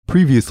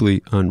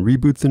Previously on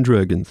Reboots and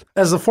Dragons.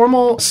 As the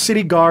formal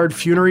city guard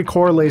funerary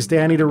corps lays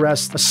Danny to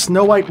rest, a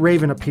snow white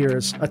raven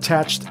appears.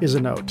 Attached is a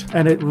note,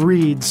 and it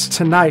reads,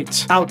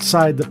 "Tonight,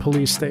 outside the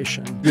police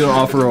station." You're gonna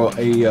offer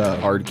a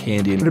hard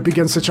candy. And it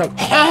begins to chug.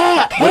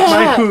 With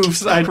my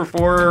hoofs, I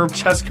perform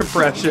chest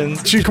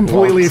compressions. You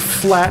completely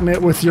flatten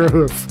it with your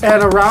hoof.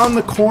 And around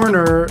the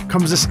corner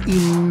comes this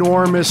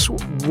enormous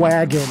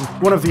wagon.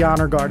 One of the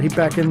honor guard, he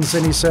beckons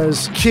and he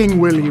says, "King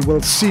Willie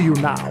will see you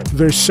now.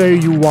 They say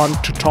you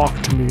want to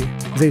talk to me.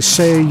 They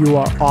say you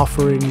are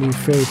offering me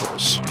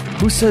favors."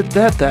 Who said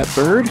that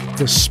bird?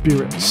 The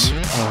spirits.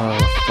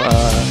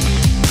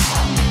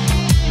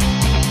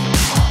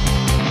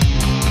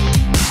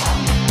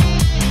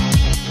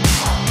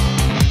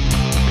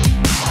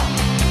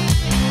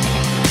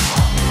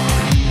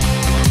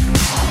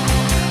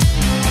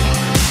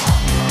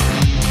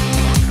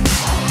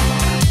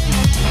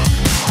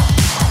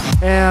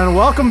 And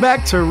welcome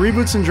back to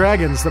Reboots and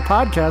Dragons, the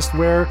podcast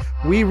where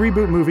we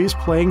reboot movies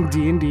playing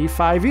D&D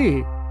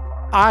 5e.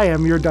 I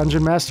am your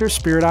Dungeon Master,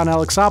 Spiridon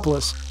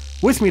Alexopoulos.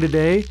 With me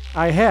today,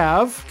 I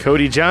have...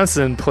 Cody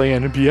Johnson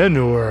playing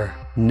Bienur.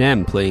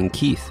 Nem playing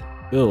Keith.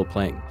 Bill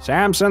playing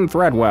Samson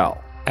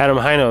Threadwell. Adam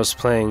Hynos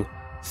playing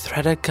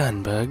Threda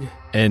Gunbug.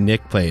 And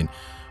Nick playing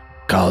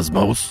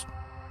Cosmos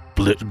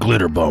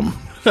Glitterbum.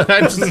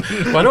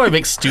 Why do I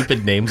make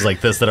stupid names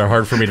like this that are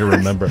hard for me to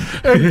remember?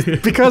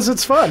 Because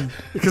it's fun.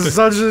 Because it's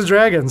Dungeons and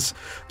Dragons.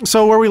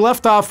 So where we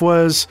left off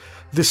was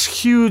this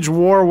huge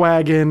war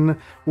wagon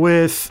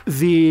with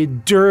the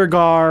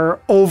Durgar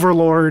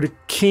overlord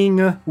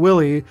King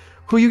Willie,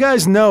 who you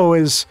guys know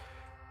he's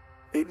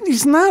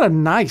not a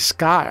nice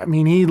guy. I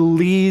mean, he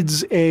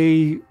leads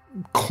a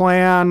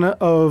clan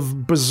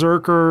of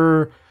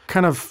berserker,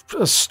 kind of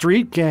a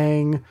street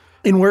gang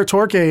in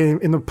Wertorque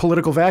in the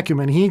political vacuum,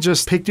 and he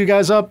just picked you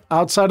guys up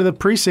outside of the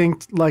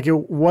precinct like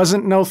it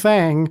wasn't no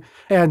thing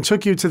and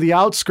took you to the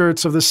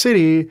outskirts of the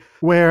city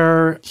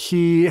where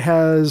he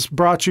has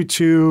brought you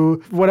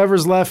to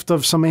whatever's left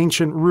of some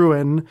ancient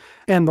ruin.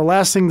 And the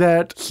last thing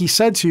that he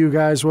said to you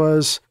guys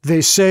was,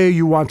 "They say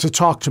you want to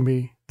talk to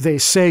me. They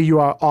say you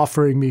are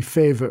offering me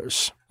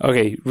favors."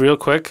 Okay, real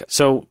quick.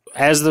 So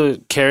as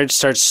the carriage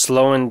starts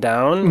slowing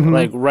down,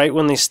 like right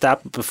when they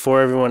stop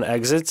before everyone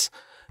exits,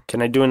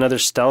 can I do another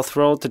stealth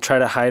roll to try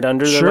to hide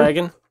under the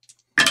wagon?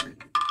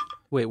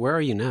 Wait, where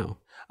are you now?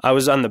 I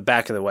was on the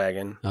back of the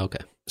wagon. Okay.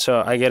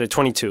 So I get a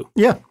 22.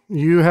 Yeah,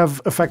 you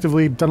have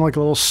effectively done like a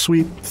little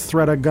sweet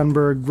Threda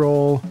Gunberg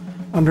roll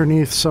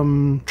underneath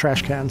some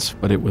trash cans.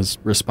 But it was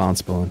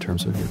responsible in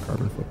terms of your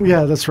carbon footprint.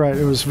 Yeah, that's right.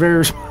 It was very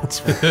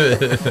responsible.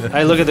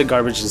 I look at the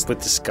garbage with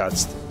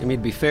disgust. I mean,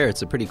 to be fair,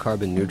 it's a pretty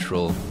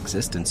carbon-neutral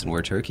existence in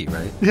Wertorque,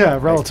 right? Yeah,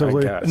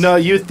 relatively. No,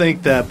 you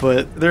think that,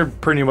 but they're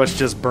pretty much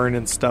just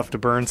burning stuff to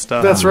burn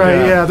stuff. That's right,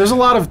 yeah. There's a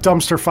lot of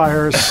dumpster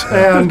fires.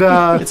 And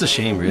it's a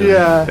shame, really.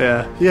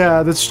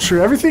 Yeah, that's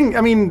true. Everything,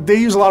 I mean, they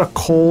use a lot of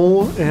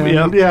coal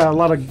and, a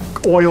lot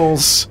of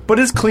oils. But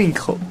it's clean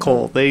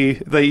coal. They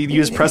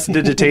use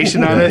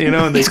prestidigitation on it,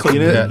 and they clean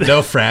it. Yeah,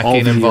 no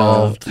fracking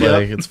involved.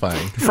 It's fine.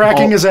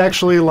 Fracking is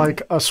actually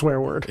like a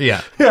swear word.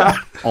 Yeah. Yeah.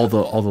 All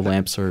the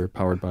lamps are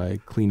powered by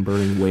clean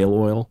burning whale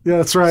oil. Yeah,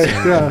 that's right.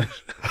 Yeah.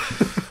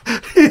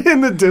 In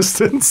the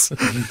distance,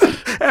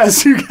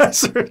 as you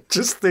guys are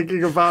just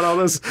thinking about all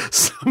this,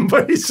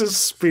 somebody's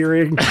just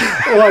spearing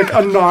like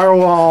a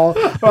narwhal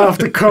off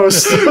the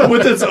coast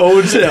with its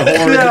own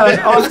horn.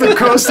 Yeah, off the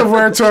coast of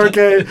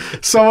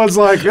Wertorque. Someone's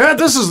like, "Yeah,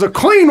 this is the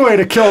clean way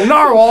to kill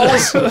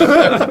narwhals."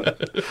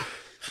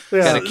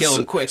 Gotta kill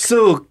him quick.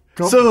 So,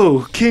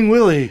 King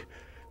Willie,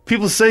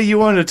 people say you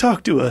want to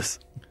talk to us.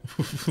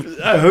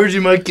 I heard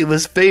you might give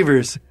us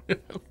favors.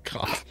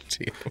 God,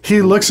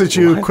 he looks at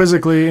you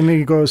quizzically and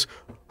he goes,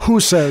 "Who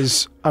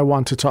says I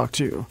want to talk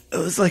to you?" It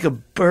was like a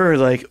bird,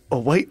 like a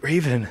white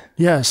raven.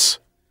 Yes,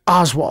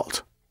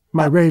 Oswald,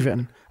 my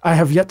raven. I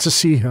have yet to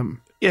see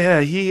him.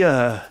 Yeah, he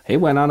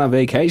went on a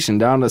vacation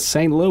down to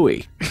St.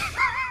 Louis.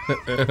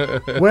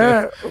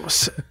 Where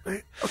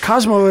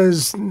Cosmo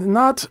is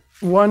not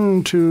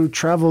one to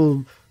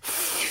travel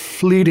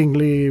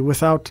fleetingly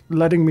without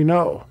letting me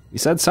know. He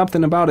said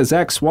something about his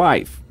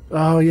ex-wife.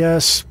 Oh,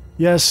 yes.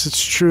 Yes,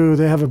 it's true.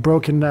 They have a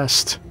broken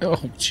nest.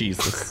 Oh,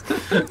 Jesus.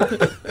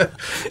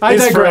 I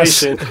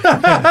digress.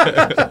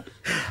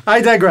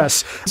 I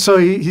digress. So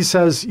he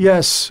says,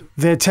 "Yes,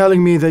 they're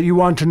telling me that you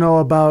want to know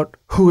about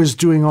who is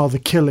doing all the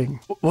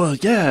killing." Well,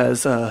 yeah,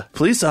 as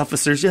police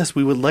officers, yes,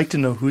 we would like to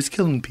know who's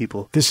killing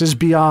people. This is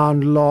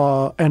beyond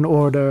law and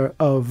order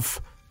of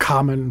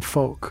common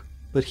folk.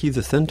 But he's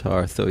a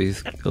centaur, so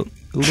he's a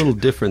little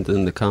different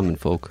than the common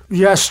folk.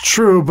 Yes,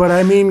 true, but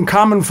I mean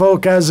common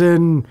folk as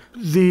in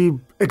the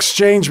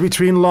exchange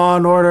between law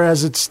and order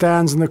as it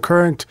stands in the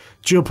current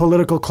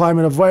geopolitical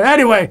climate of war.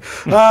 Anyway,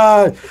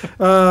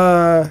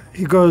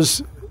 he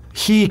goes,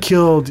 "He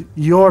killed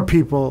your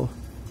people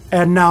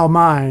and now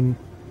mine,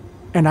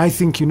 and I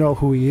think you know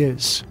who he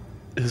is."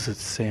 Is it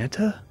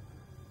Santa?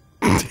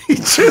 He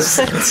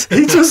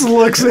just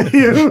looks at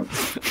you.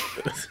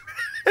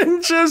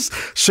 and just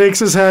shakes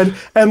his head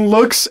and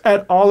looks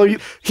at all of you.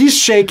 He's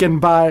shaken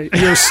by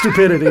your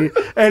stupidity,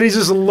 and he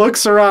just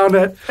looks around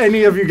at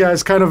any of you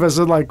guys kind of as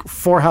in, like,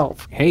 for help.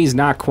 He's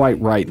not quite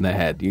right in the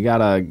head. You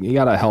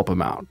gotta help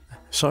him out.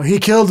 So he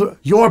killed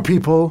your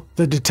people,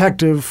 the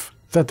detective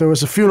that there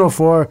was a funeral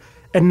for,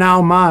 and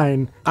now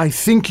mine. I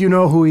think you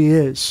know who he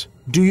is.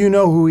 Do you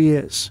know who he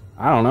is?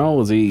 I don't know.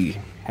 Does he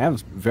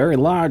have very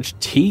large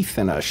teeth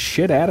and a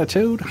shit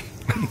attitude?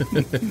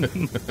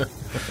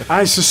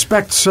 I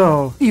suspect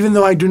so. Even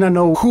though I do not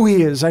know who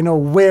he is, I know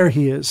where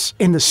he is.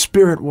 In the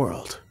spirit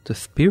world. The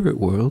spirit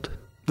world?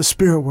 The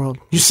spirit world.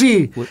 You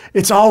see,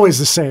 it's always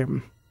the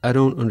same. I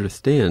don't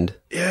understand.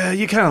 Yeah,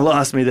 you kind of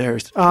lost me there.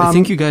 I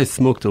think you guys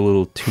smoked a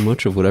little too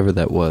much of whatever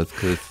that was,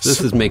 because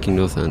this is making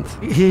no sense.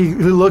 He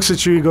looks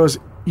at you, he goes,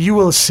 you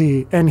will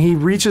see. And he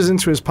reaches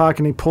into his pocket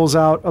and he pulls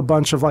out a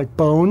bunch of, like,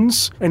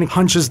 bones, and he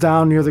hunches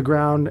down near the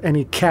ground and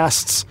he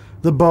casts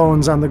the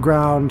bones on the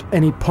ground,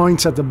 and he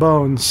points at the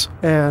bones,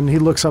 and he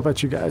looks up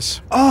at you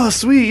guys. Oh,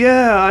 sweet,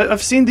 yeah.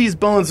 I've seen these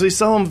bones. We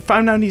sell them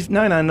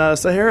 $5.99 on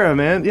Sahara,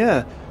 man.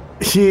 Yeah.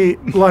 He,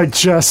 like,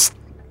 just...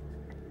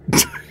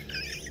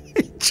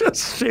 he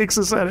just shakes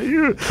his head at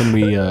you.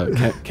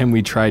 Can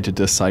we try to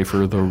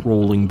decipher the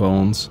rolling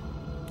bones?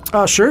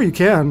 Sure, you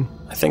can.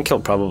 I think he'll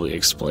probably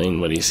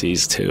explain what he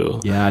sees, too.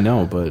 Yeah, I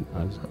know, but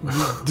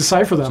I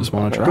Decipher them. just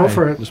want to try. Go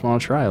for it. Just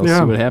want to try. Let's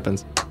Yeah. see what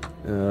happens.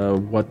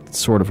 What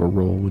sort of a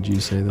roll would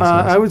you say this is?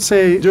 I would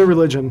say do a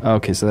religion.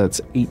 Okay, so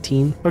that's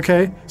 18.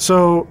 Okay,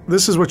 so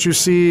this is what you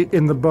see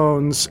in the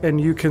bones,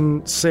 and you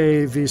can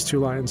say these two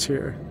lines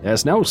here.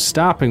 There's no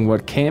stopping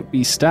what can't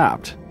be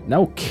stopped.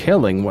 No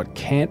killing what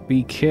can't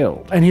be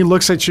killed. And he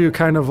looks at you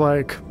kind of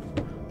like,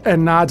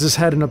 and nods his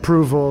head in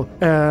approval,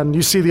 and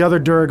you see the other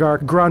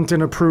Durgar grunt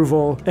in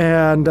approval,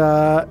 and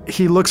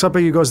he looks up at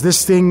you and goes,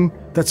 this thing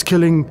that's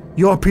killing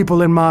your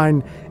people and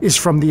mine is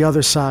from the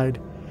other side.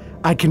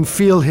 I can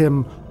feel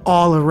him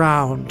all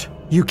around.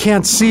 You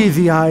can't see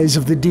the eyes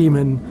of the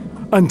demon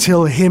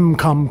until him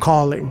come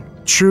calling.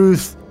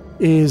 Truth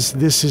is,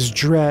 this is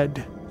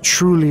dread,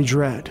 truly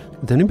dread.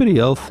 Is anybody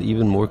else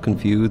even more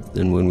confused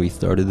than when we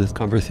started this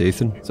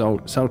conversation? So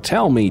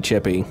tell me,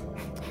 Chippy,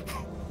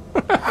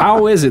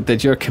 how is it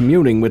that you're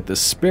communing with the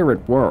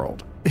spirit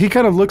world? He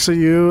kind of looks at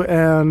you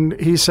and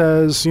he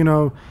says, you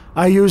know,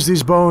 I use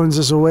these bones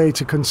as a way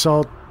to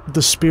consult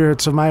the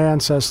spirits of my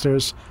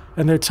ancestors,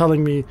 and they're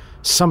telling me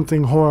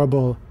something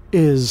horrible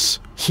is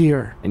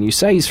here. And you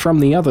say he's from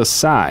the other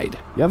side.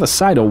 The other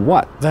side of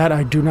what? That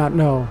I do not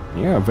know.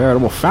 You're a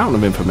veritable fountain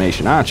of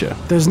information, aren't you?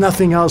 There's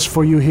nothing else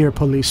for you here,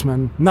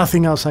 policeman.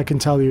 Nothing else I can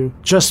tell you.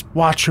 Just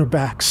watch your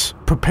backs.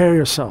 Prepare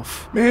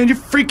yourself. Man, you're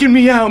freaking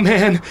me out,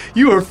 man.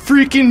 You are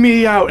freaking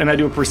me out. And I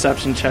do a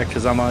perception check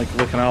because I'm like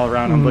looking all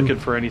around. I'm looking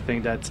for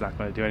anything that's not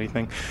going to do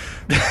anything.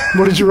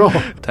 What did you roll?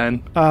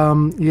 10.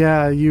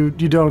 Yeah, you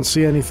don't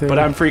see anything. But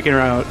I'm freaking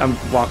around. I'm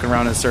walking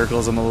around in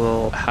circles. I'm a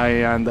little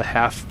high on the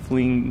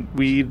halfling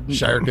weed.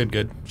 Shire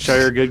good.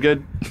 Shire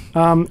good.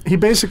 He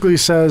basically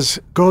says,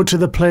 go to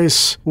the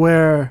place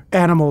where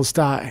animals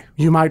die.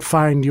 You might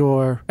find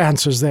your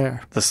answers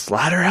there. The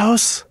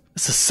slaughterhouse?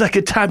 It's the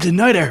second time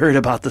tonight I heard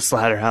about the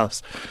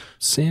slaughterhouse.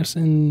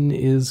 Samson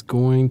is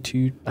going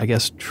to, I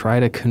guess, try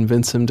to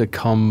convince him to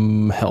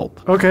come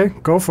help. Okay,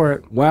 go for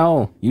it.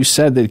 Well, you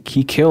said that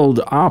he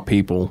killed our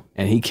people,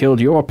 and he killed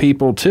your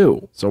people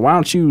too. So why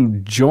don't you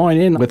join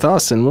in with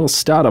us and we'll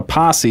start a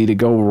posse to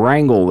go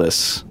wrangle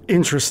this.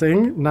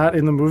 Interesting. Not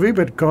in the movie,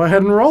 but go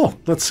ahead and roll.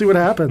 Let's see what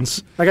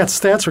happens. I got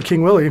stats for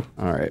King Willie.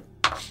 All right.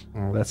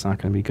 Oh, that's not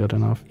going to be good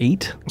enough.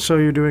 8? So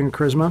you're doing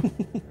charisma?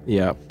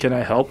 Yeah. Can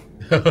I help?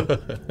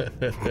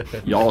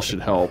 Y'all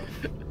should help.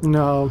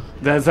 No.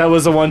 That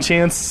was the one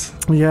chance?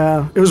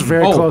 Yeah, it was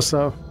very Oh. close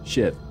though.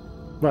 Shit.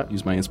 What?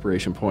 Use my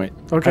inspiration point.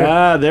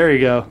 Okay. There you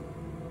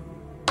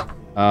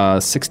go.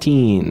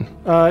 16.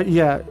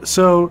 Yeah,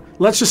 so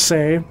let's just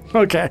say,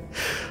 okay.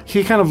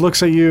 He kind of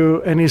looks at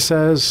you and he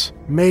says,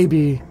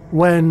 maybe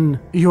when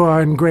you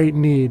are in great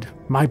need,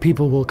 my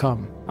people will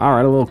come. All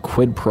right, a little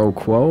quid pro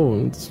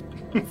quo. It's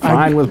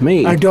fine with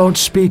me. I don't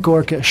speak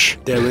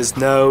Orcish. There was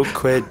no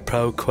quid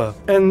pro quo.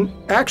 And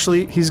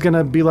actually, he's going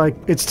to be like,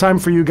 it's time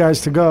for you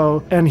guys to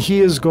go. And he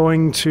is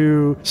going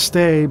to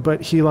stay,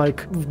 but he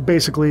like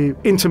basically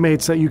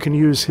intimates that you can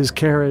use his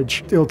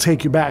carriage. It'll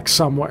take you back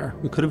somewhere.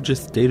 We could have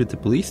just stayed at the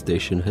police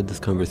station, had this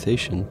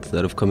conversation,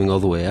 instead of coming all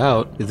the way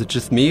out. Is it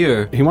just me,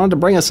 or... He wanted to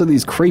bring us to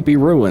these creepy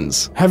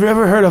ruins. Have you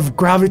ever heard of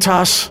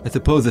Gravitas? I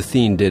suppose the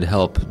scene did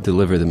help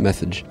deliver the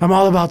message. I'm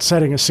all about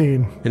setting a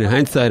scene. And in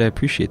hindsight, I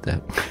appreciate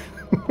that.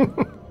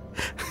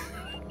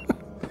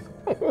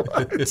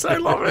 I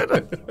love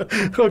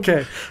it.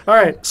 Okay. All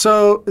right.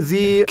 So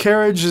the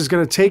carriage is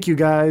going to take you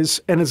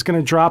guys and it's going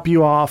to drop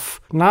you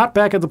off, not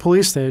back at the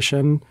police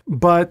station,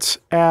 but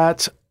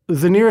at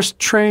the nearest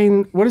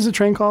train. What is the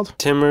train called?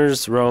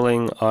 Timmer's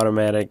Rolling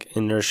Automatic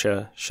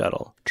Inertia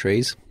Shuttle.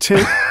 Trays?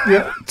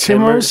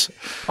 Timmer's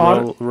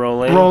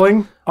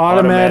Rolling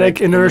Automatic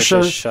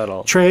Inertia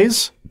Shuttle.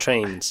 Trays.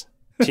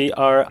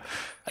 TR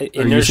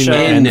using inertia. the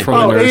N from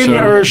Oh, inertia.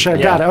 inertia.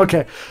 Yeah. Got it.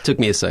 Okay. Took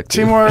me a sec.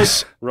 too.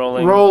 Timor's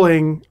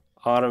rolling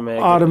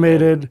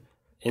automated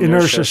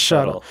inertia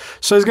shuttle.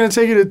 So he's going to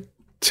take you to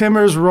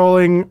Timor's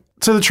rolling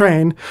to the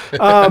train,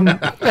 and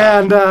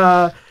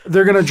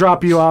they're going to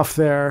drop you off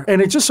there.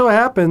 And it just so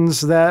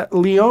happens that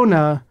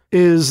Leona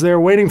is there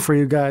waiting for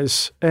you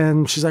guys.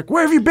 And she's like,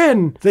 where have you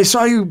been? They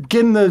saw you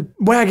get in the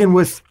wagon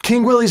with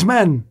King Willie's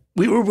men.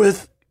 We were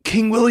with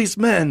King Willie's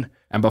men.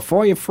 And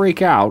before you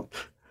freak out,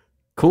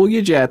 cool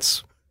your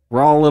jets.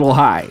 We're all a little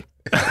high.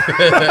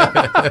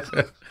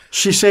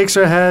 She shakes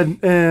her head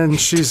and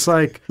she's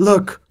like,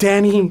 look,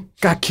 Danny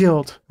got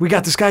killed. We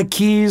got this guy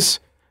Keys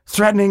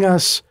threatening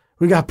us.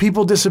 We got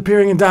people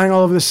disappearing and dying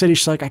all over the city.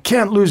 She's like, I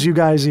can't lose you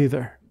guys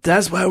either.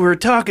 That's why we're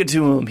talking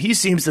to him. He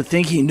seems to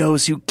think he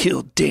knows who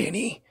killed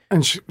Danny.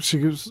 And she looks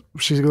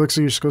at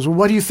you. She goes, well,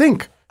 what do you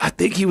think? I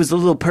think he was a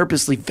little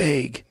purposely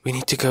vague. We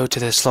need to go to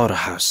the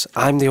slaughterhouse.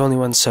 I'm the only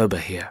one sober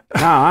here.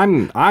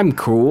 No, I'm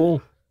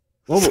cool.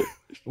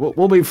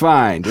 We'll be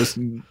fine. Just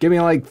give me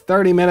like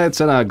 30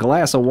 minutes and a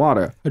glass of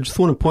water. I just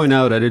want to point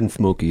out I didn't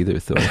smoke either,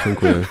 so I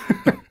think we're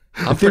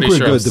I'm think pretty we're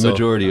sure good. I'm The still-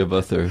 majority of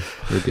us are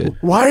good.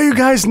 Why are you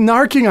guys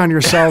narking on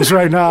yourselves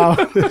right now?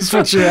 That's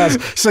what she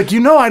asked. She's like,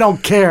 I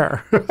don't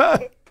care.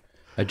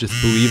 I just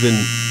believe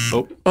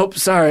in. Oh,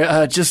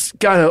 sorry. Just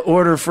got an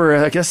order for,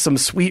 I guess, some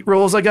sweet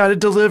rolls I got to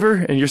deliver.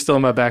 And you're still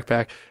in my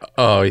backpack.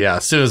 Oh, yeah.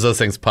 As soon as those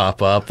things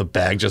pop up, the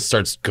bag just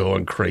starts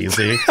going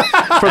crazy.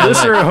 For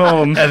listener at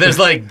home, And there's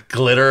like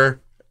glitter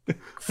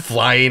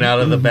flying out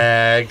of the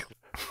bag.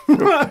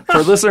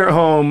 for listener at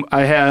home,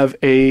 I have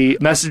a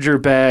messenger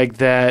bag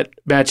that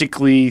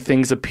magically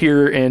things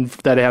appear in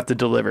that I have to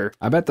deliver.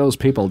 I bet those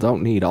people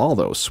don't need all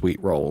those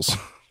sweet rolls.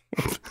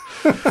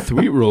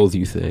 Sweet rolls,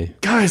 you say?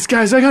 Guys,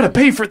 I gotta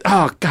pay for.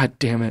 Oh, god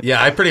damn it!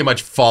 Yeah, I pretty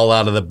much fall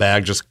out of the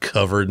bag just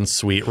covered in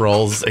sweet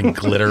rolls and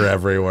glitter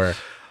everywhere.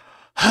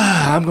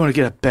 I'm gonna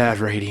get a bad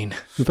rating.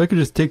 If I could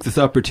just take this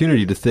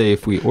opportunity to say,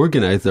 if we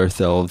organized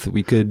ourselves,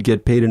 we could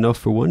get paid enough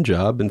for one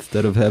job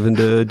instead of having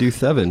to do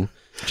 7.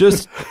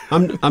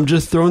 I'm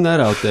just throwing that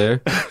out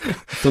there.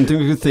 Something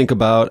we could think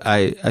about.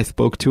 I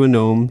spoke to a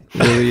gnome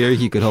earlier.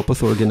 He could help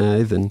us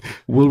organize, and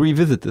we'll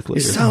revisit this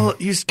later.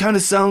 You kind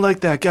of sound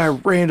like that guy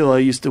Randall I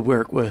used to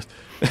work with.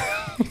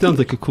 Sounds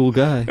like a cool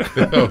guy.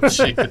 Oh,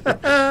 gee.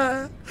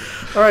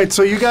 All right,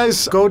 so you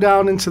guys go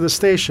down into the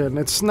station.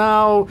 It's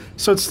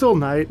still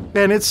night,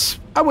 and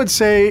I would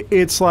say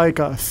it's like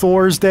a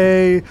Thor's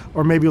Day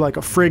or maybe like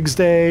a Frigg's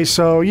Day.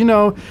 So,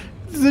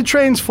 the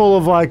train's full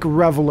of like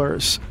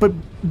revelers. But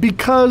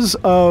because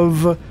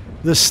of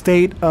the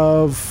state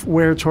of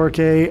Where Torque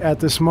at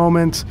this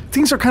moment,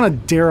 things are kind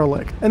of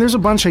derelict. And there's a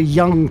bunch of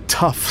young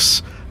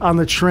toughs on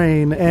the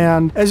train.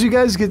 And as you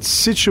guys get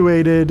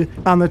situated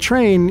on the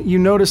train, you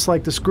notice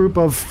like this group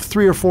of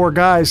 3 or 4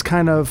 guys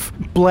kind of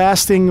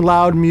blasting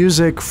loud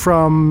music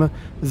from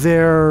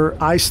their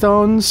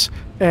iStones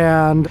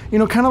and,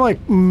 kind of like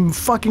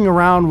fucking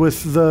around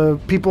with the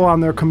people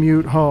on their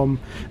commute home.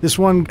 This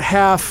one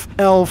half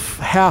elf,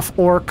 half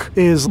orc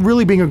is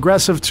really being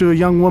aggressive to a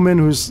young woman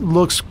who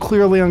looks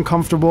clearly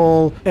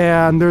uncomfortable.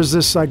 And there's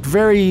this like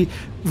very,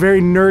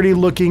 very nerdy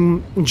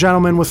looking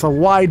gentleman with a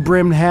wide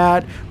brimmed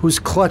hat who's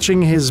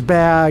clutching his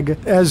bag.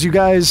 As you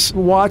guys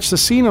watch the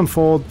scene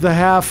unfold, the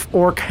half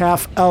orc,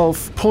 half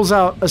elf pulls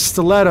out a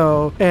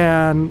stiletto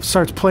and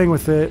starts playing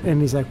with it.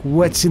 And he's like,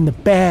 "What's in the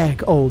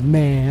bag, old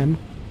man?"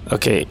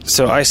 Okay,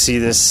 so I see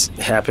this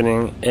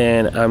happening,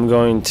 and I'm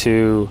going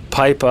to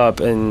pipe up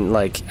and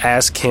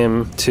ask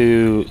him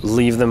to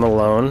leave them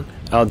alone.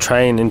 I'll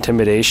try an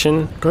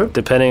intimidation. Good.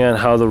 Depending on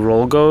how the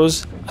roll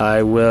goes,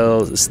 I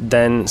will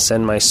then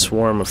send my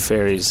swarm of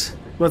fairies.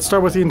 Let's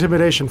start with the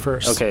intimidation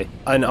first. Okay,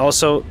 and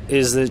also,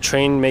 is the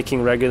train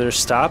making regular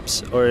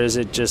stops, or is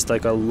it just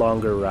like a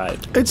longer ride?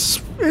 It's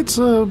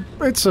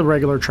a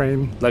regular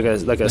train. Like a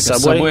Like subway? a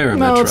subway or a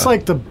No, metro? it's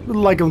like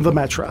the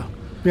Metro.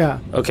 Yeah.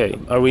 Okay,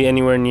 are we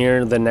anywhere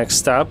near the next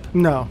stop?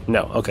 No.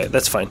 No, okay,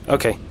 that's fine.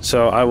 Okay,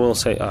 so I will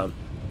say,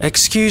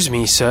 excuse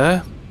me,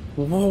 sir.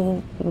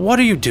 What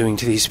are you doing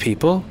to these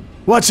people?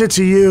 What's it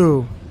to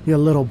you, you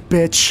little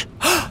bitch?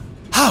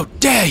 How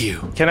dare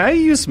you? Can I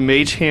use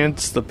Mage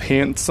Hands to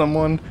pant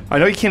someone? I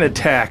know you can't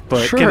attack,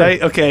 but Sure. can I?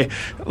 Okay,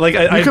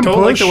 I can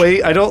don't like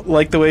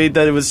push. the way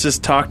that it was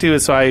just talked to,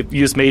 so I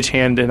use Mage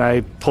Hand and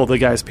I pull the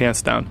guy's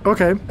pants down.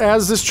 Okay.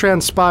 As this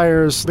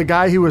transpires, the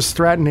guy who was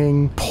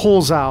threatening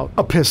pulls out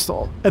a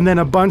pistol, and then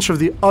a bunch of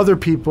the other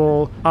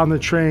people on the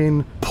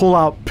train pull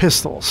out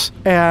pistols,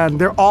 and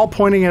they're all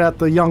pointing it at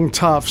the young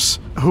toughs,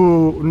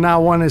 who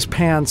now one is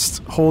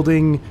pantsed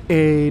holding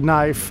a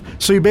knife.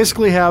 So you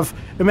basically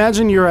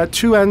imagine you're at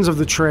 2 ends of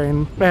the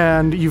train,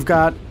 and you've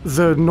got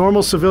the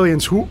normal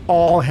civilians who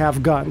all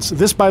have guns.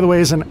 This, by the way,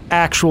 is an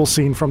actual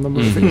scene from the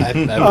movie.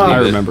 I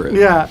remember it.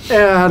 Yeah,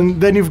 and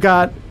then you've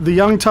got the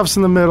young toughs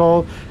in the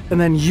middle, and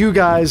then you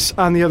guys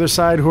on the other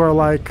side who are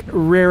like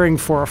raring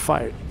for a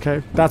fight.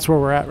 Okay, that's where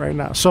we're at right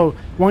now. So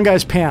one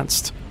guy's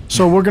pantsed.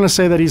 So we're going to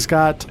say that he's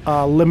got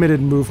limited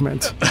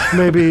movement.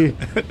 Maybe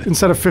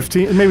instead of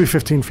 15, maybe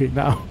 15 feet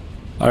now.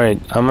 All right,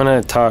 I'm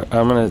gonna tell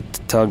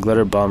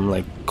Glitterbum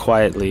like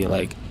quietly,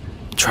 like,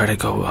 try to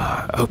go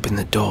open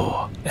the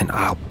door, and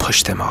I'll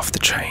push them off the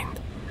train.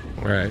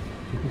 Right.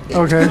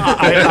 Okay.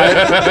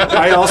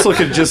 I also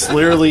could just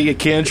literally a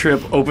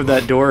cantrip open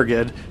that door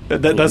again.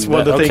 That's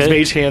one of the things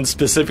Mage Hand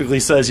specifically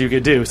says you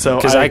could do. So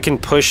because I can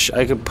push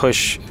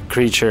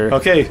creature.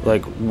 Okay.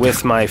 Like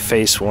with my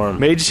face worm.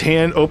 Mage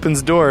Hand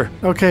opens door.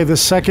 Okay, the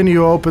second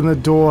you open the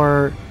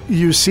door,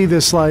 you see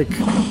this like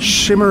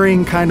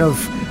shimmering kind of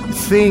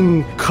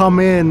thing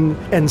come in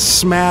and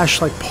smash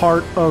like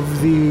part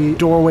of the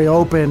doorway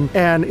open,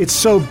 and it's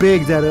so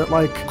big that it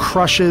like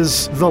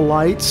crushes the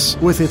lights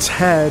with its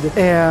head,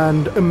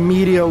 and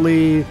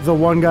immediately the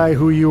one guy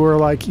who you were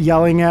like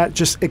yelling at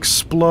just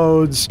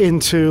explodes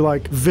into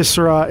like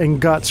viscera and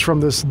guts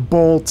from this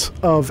bolt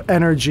of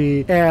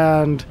energy.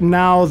 And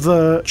now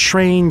the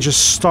train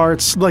just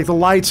starts, like the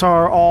lights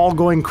are all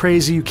going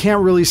crazy. You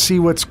can't really see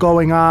what's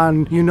going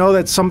on. You know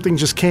that something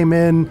just came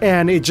in,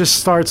 and it just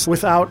starts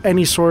without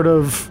any sort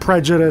of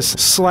prejudice,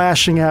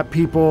 slashing at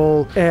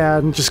people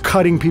and just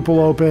cutting people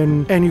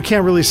open. And you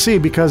can't really see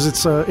because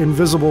it's an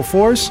invisible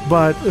force,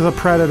 but the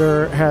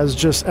Predator has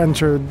just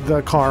entered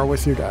the car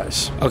with you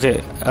guys.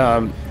 Okay.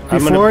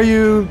 Before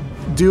you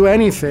do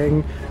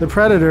anything, the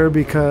Predator,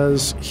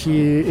 because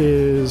he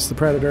is the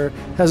Predator,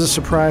 has a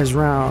surprise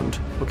round.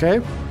 Okay?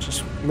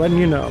 Just letting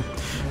you know.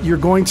 You're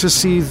going to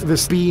see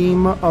this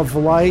beam of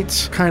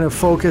light kind of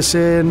focus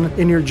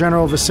in your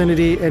general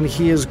vicinity, and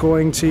he is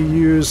going to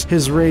use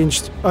his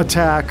ranged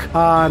attack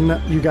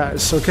on you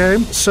guys, okay?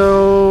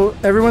 So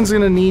everyone's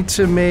going to need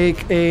to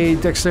make a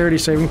dexterity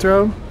saving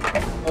throw.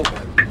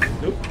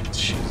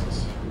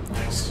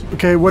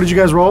 Okay, what did you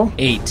guys roll?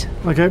 8.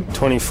 Okay.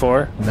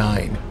 24.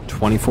 9.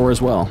 24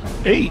 as well.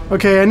 8.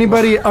 Okay,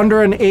 anybody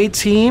under an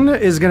 18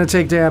 is going to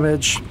take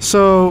damage.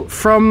 So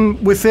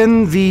from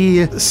within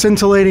the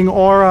scintillating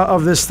aura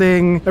of this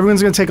thing,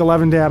 everyone's going to take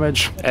 11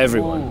 damage.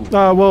 Everyone.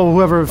 Well,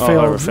 whoever failed.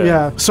 Whoever failed.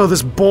 Yeah. So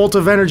this bolt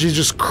of energy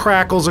just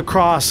crackles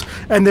across,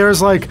 and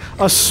there's like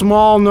a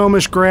small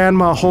gnomish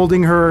grandma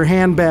holding her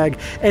handbag,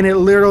 and it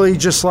literally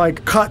just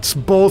like cuts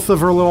both of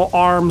her little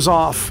arms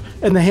off,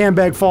 and the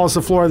handbag falls to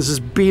the floor. There's this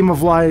beam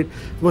of light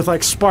with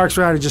like sparks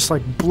around it, just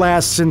like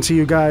blasts into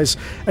you guys,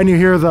 and you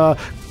hear the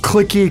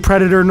clicky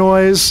Predator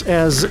noise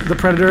as the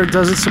Predator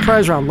does its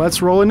surprise round.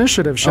 Let's roll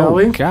initiative, shall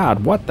we? Oh,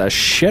 God, what the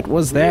shit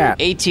was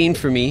that? 18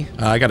 for me.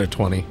 I got a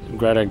 20.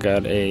 Greta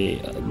got a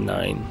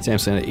 9.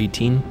 Samson at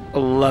 18.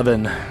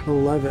 11.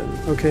 11.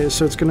 Okay,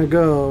 so it's going to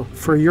go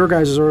for your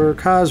guys' order: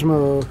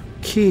 Cosmo,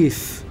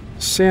 Keith,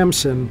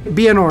 Samson,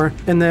 Bianor,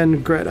 and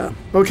then Greta.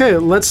 Okay,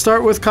 let's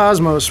start with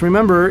Cosmos.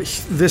 Remember,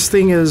 this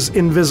thing is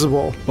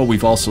invisible. But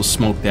we've also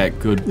smoked that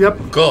good. Yep.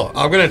 Cool.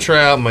 I'm going to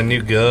try out my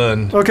new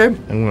gun. Okay.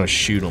 I'm going to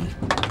shoot him.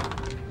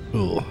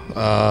 Ooh,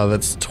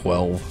 that's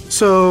 12.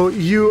 So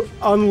you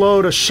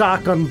unload a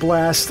shotgun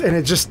blast, and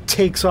it just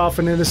takes off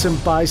an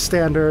innocent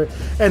bystander,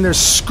 and there's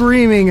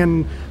screaming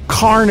and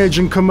carnage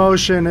and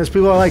commotion as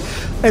people are like,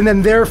 and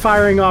then they're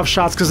firing off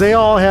shots because they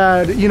all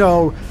had,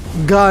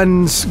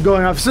 guns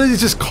going off. So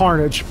it's just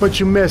carnage, but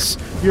you miss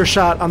your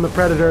shot on the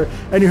Predator,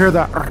 and you hear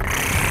that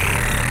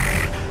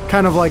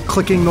kind of like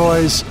clicking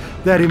noise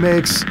that he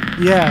makes.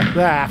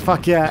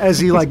 Fuck yeah, as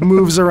he like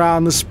moves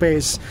around the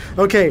space.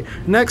 Okay,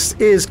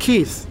 next is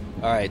Keith.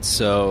 All right,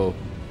 so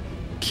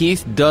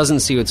Keith doesn't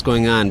see what's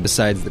going on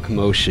besides the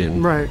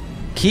commotion. Right.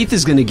 Keith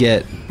is going to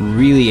get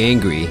really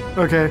angry.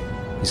 Okay.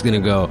 He's going to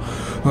go,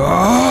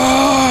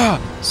 "Ah!"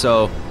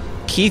 So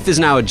Keith is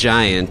now a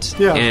giant,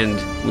 Yeah. and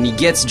when he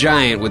gets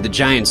giant with the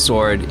giant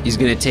sword, he's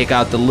going to take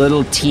out the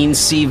little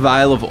teensy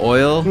vial of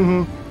oil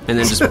and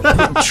then just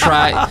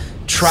try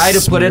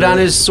to put it on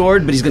his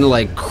sword, but he's going to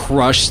like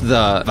crush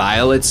the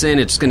vial it's in.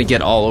 It's going to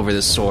get all over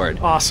the sword.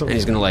 Awesome. And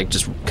he's going to like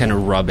just kind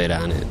of rub it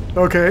on it.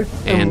 Okay.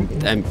 And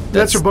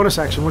that's your bonus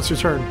action. What's your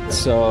turn?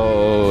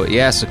 So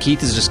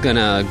Keith is just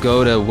gonna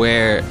go to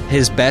where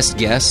his best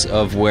guess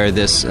of where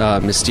this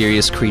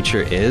mysterious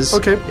creature is.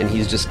 Okay. And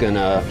he's just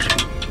gonna.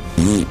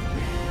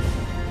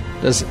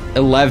 Does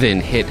 11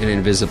 hit an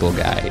invisible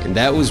guy? And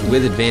that was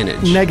with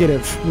advantage.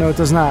 Negative. No, it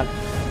does not.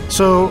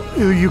 So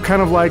you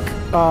kind of like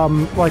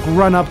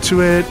run up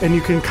to it, and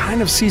you can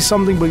kind of see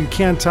something, but you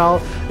can't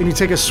tell. And you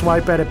take a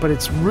swipe at it, but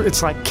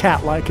it's like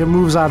cat-like. It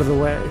moves out of the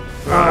way.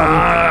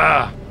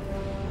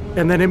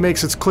 And then it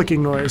makes its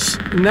clicking noise.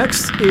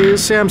 Next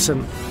is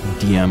Samson.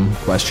 DM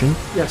question.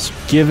 Yes.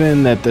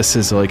 Given that this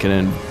is like an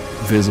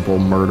invisible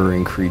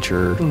murdering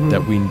creature,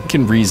 that we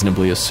can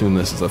reasonably assume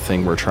this is a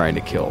thing we're trying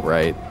to kill,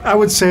 right? I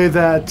would say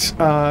that,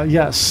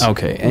 yes.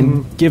 Okay,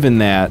 and given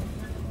that,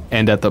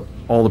 and at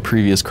all the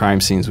previous crime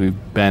scenes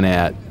we've been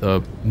at,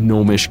 the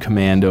gnomish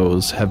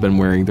commandos have been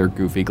wearing their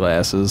goofy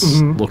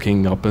glasses,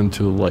 looking up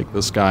into like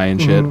the sky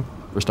and shit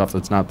for stuff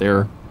that's not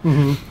there.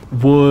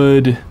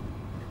 Would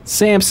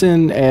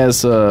Samson,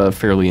 as a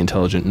fairly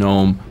intelligent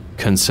gnome,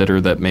 consider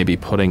that maybe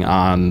putting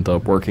on the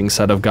working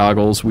set of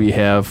goggles we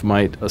have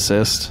might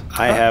assist?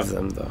 I have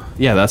them, though.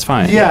 Yeah, that's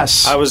fine.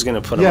 Yes. I was going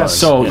to put them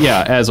Yes. on. So,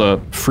 yeah, as a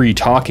free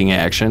talking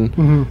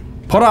action,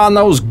 Put on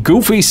those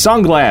goofy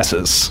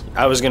sunglasses.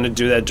 I was going to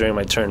do that during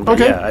my turn, but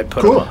Okay, yeah, I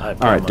put cool. them on. I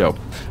put All right, them on. dope.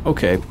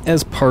 Okay,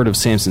 as part of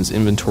Samson's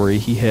inventory,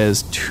 he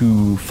has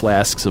 2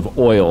 flasks of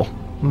oil.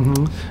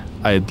 Mm-hmm.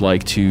 I'd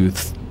like to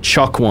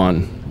chuck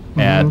one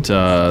at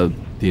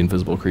the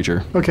invisible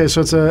creature. Okay,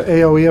 so it's a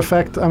AOE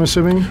effect, I'm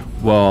assuming?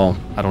 Well,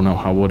 I don't know.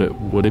 How would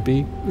it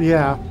be?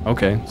 Yeah.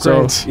 Okay, so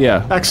Great.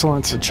 yeah,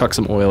 Excellent. chuck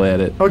some oil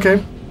at it.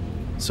 Okay.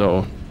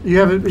 So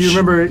You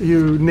remember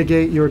you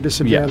negate your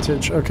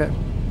disadvantage. Okay.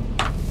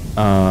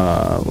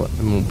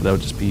 that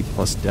would just be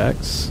plus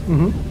dex.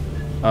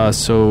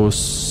 So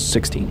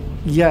 16.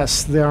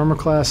 Yes, the armor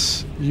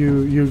class,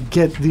 you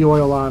get the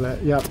oil on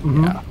it. Yep.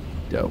 Mhm. Yeah,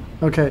 dope.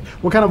 Okay.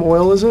 What kind of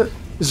oil is it?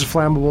 Is it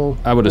flammable?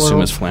 I would assume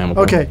oil? it's flammable.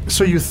 Okay,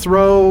 so you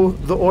throw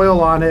the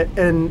oil on it,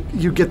 and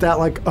you get that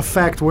like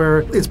effect where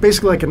it's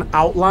basically like an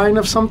outline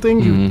of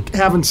something. You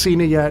haven't seen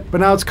it yet, but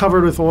now it's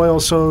covered with oil.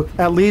 So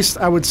at least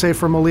I would say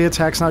for melee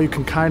attacks now you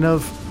can kind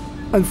of,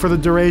 and for the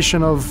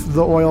duration of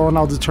the oil, and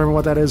I'll determine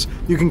what that is.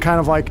 You can kind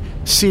of like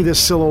see this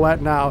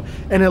silhouette now,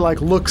 and it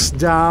like looks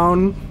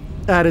down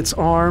at its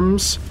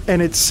arms,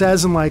 and it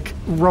says in like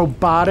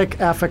robotic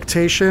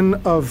affectation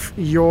of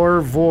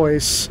your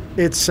voice,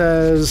 it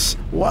says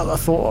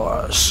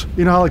Walathors.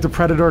 You know how like the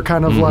Predator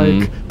kind of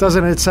like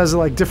doesn't it? It says it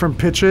like different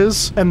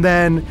pitches, and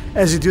then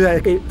as you do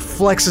that, it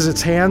flexes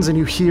its hands, and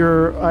you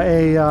hear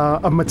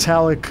a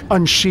metallic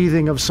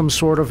unsheathing of some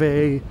sort of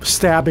a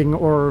stabbing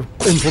or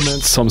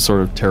implement. Some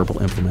sort of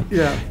terrible implement.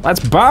 Yeah.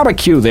 Let's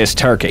barbecue this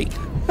turkey.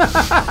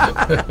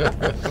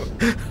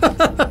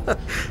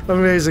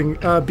 Amazing.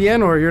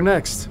 Bienor, you're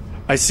next.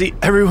 I see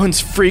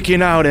everyone's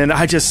freaking out, and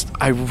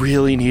I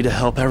really need to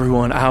help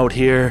everyone out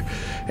here.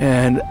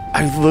 And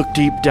I've looked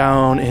deep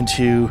down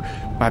into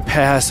my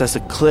past as a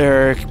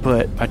cleric,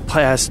 but my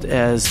past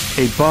as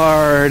a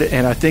bard,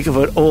 and I think of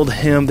an old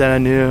hymn that I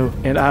knew,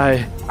 and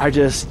I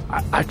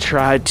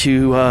tried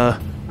to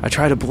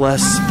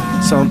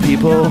bless some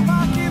people.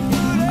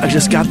 I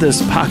just got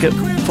this pocket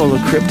full of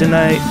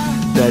kryptonite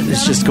that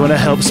is just going to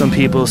help some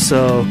people.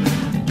 So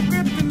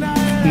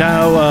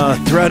now,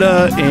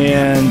 Threda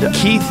and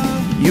Keith,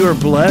 you are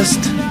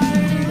blessed,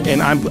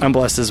 and I'm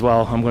blessed as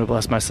well. I'm going to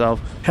bless myself.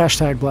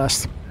 Hashtag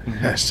blessed.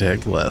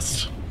 Hashtag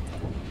blessed.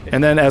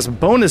 And then as a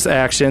bonus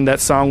action, that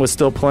song was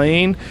still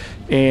playing,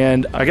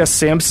 and I guess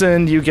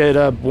Samson, you get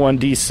a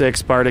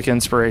 1d6 bardic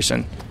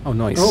inspiration. Oh,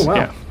 nice. Oh, wow.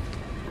 Yeah.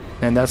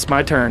 And that's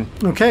my turn.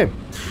 Okay.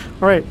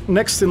 All right.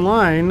 Next in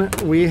line,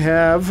 we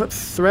have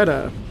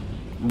Threda.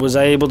 Was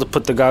I able to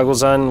put the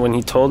goggles on when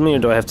he told me, or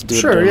do I have to do it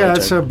Sure, during my yeah,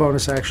 it's turn? a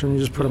bonus action. You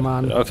just put them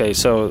on. Okay,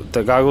 so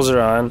the goggles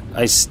are on.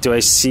 Do I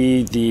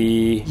see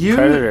the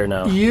predator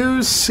now?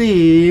 You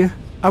see,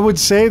 I would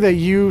say that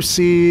you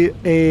see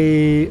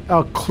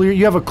a clear.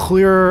 You have a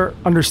clear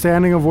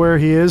understanding of where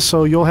he is,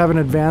 so you'll have an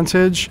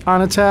advantage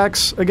on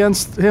attacks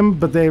against him,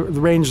 but they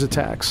ranged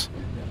attacks.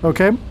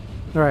 Okay.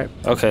 All right.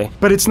 Okay.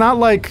 But it's not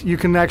like you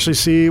can actually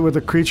see what the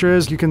creature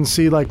is. You can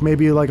see like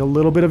maybe like a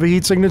little bit of a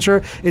heat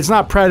signature. It's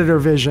not predator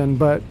vision,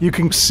 but you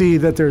can see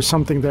that there's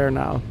something there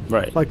now.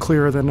 Right. Like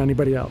clearer than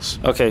anybody else.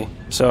 Okay,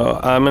 so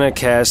I'm going to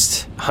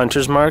cast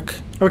Hunter's Mark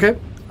Okay.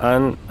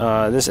 on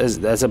this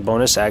as a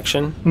bonus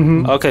action.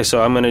 Okay,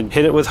 so I'm going to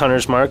hit it with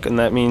Hunter's Mark, and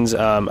that means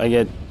I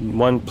get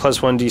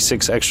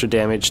 1+1d6 extra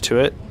damage to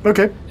it,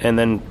 Okay. and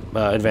then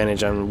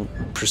advantage on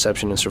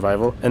Perception and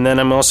Survival. And then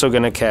I'm also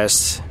going to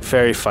cast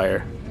Fairy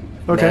Fire.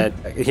 Okay.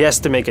 He has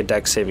to make a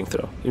dex saving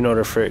throw in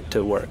order for it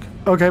to work.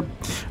 Okay.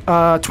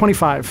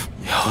 25.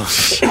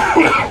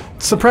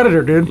 It's the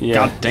predator, dude. Yeah.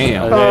 God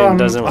damn. Okay,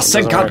 doesn't, I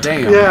said, doesn't work.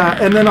 goddamn. Yeah,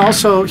 and then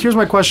also, here's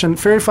my question.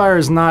 Fairy fire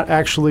is not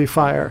actually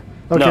fire.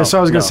 Okay, No, so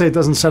I was going no. to say it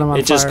doesn't set him on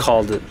It fire. just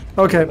called it.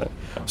 Okay.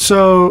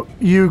 So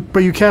you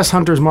cast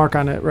Hunter's Mark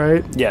on it,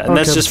 right? Yeah, and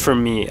that's Okay. just for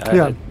me.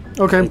 Yeah.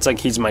 Okay. It's like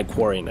he's my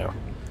quarry now.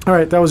 All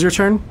right, that was your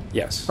turn?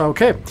 Yes.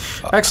 Okay.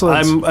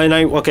 Excellent. I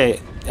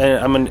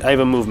have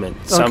a movement.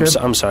 So Okay.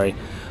 I'm sorry.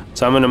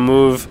 So I'm going to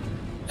move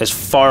as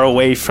far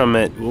away from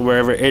it,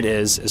 wherever it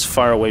is, as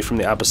far away from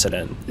the opposite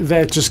end,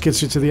 That just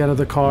gets you to the end of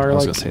the car.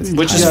 was like, gonna say, it's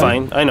which is yeah.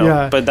 fine. I know,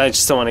 Yeah. but I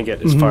still want to get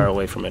as far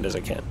away from it as I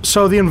can.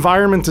 So the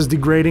environment is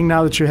degrading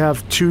now that you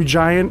have two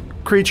giant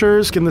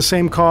creatures in the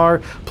same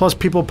car, plus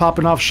people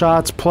popping off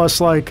shots, plus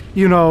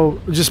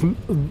just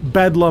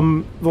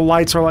bedlam. The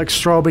lights are like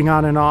strobing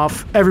on and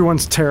off.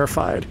 Everyone's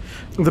terrified.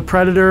 The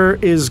predator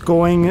is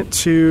going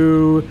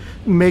to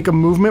make a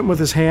movement with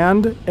his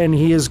hand, and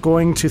he is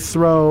going to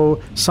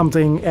throw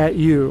something at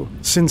you.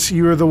 Since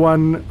you're the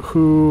one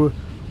who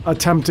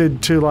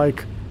attempted to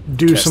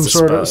do Cast some the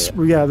sort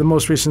spell, of the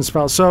most recent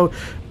spell. So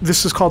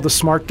this is called the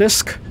smart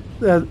disc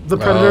that the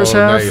predators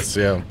have. Nice,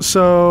 yeah.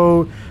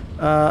 So,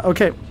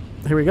 okay,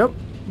 here we go.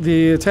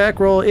 The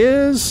attack roll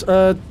is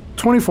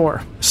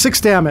 24.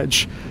 6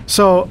 damage.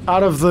 So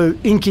out of the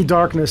inky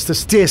darkness,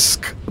 this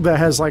disc that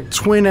has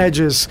twin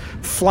edges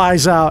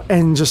flies out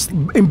and just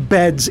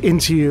embeds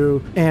into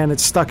you, and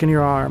it's stuck in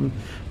your arm.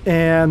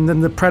 And then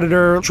the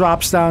predator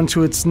drops down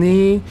to its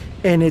knee,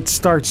 and it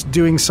starts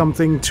doing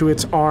something to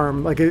its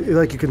arm. Like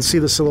you can see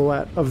the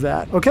silhouette of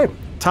that. Okay,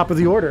 top of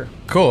the order.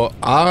 Cool.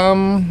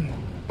 I'm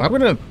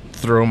gonna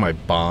throw my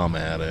bomb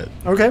at it.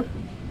 Okay.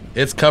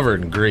 It's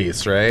covered in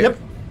grease, right? Yep.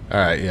 All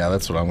right, yeah,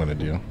 that's what I'm gonna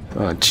do.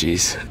 Oh,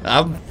 jeez.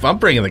 I'm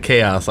bringing the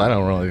chaos.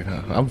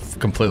 I'm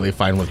completely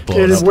fine with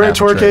blowing It is up where half a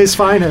Torquay's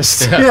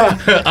finest.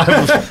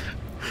 Yeah.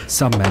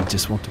 Some men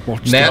just want to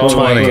watch Nat the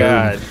 20. my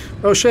God.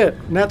 Oh, shit.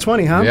 Nat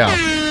 20, huh? Yeah.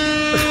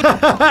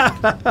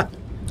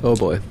 Oh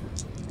boy.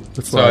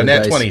 That's a So lot a of nat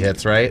dice. 20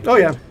 hits, right? Oh,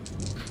 yeah.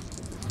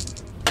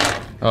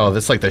 Oh,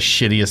 that's like the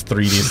shittiest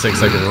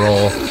 3d6 I could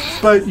roll.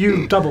 But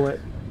you double it.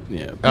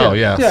 Yeah. Oh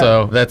yeah. Yeah.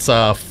 So that's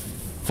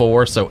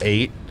 4, so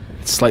 8.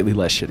 It's slightly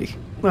less shitty.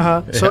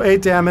 So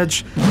 8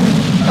 damage.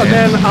 And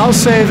then I'll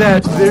say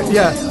that,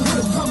 Yeah.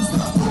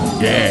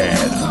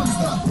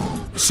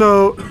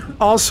 So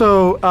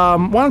also,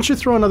 why don't you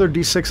throw another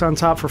d6 on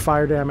top for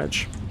fire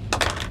damage?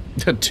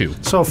 2.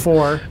 So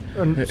 4.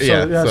 And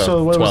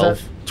so what 12. was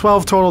that?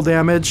 12 total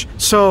damage.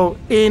 So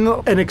in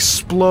an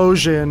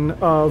explosion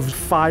of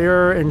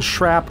fire and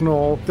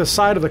shrapnel, the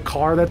side of the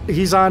car that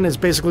he's on is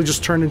basically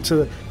just turned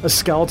into a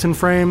skeleton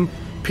frame.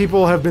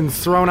 People have been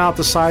thrown out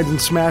the sides and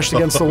smashed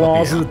against the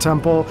walls of the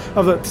temple,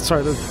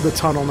 the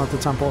tunnel, not the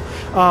temple,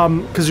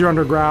 because you're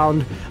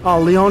underground.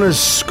 Leona's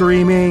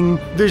screaming.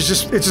 It's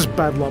just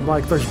bedlam.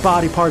 Like there's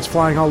body parts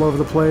flying all over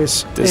the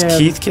place. Does And,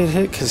 Keith get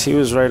hit? Because he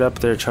was right up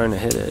there trying to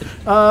hit it.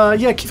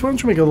 Yeah, Keith, why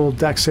don't you make a little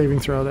dex saving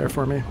throw there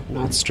for me?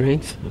 Not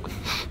strength.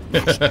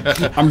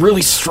 I'm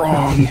really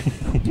strong.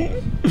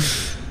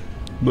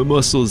 My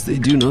muscles, they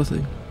do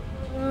nothing.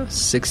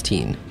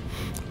 16.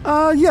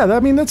 Yeah,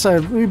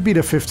 we beat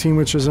a 15,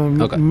 which is a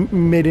Okay.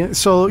 mid.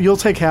 So you'll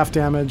take half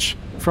damage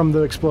from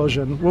the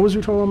explosion. What was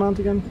your total amount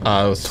again? It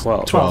was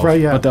 12. 12,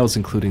 right? Yeah. But that was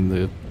including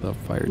the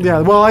fire.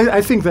 Yeah. Well,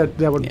 I think that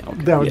would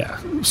Yeah.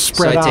 So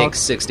spread I out. take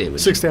 6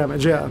 damage. 6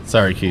 damage. Yeah.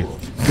 Sorry, Keith.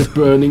 The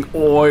burning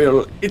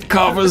oil, it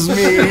covers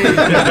me.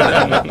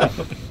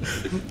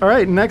 All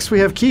right. Next we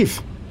have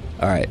Keith.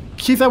 All right.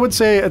 Keith, I would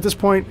say at this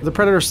point the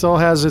Predator still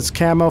has its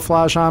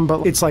camouflage on,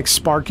 but it's like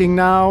sparking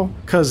now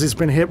because it's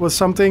been hit with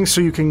something,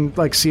 so you can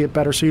like see it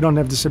better, so you don't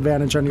have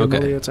disadvantage on your Okay.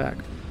 melee attack.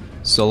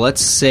 So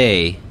let's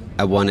say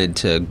I wanted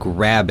to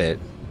grab it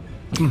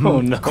Oh,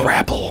 no.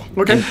 Grapple.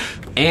 Okay.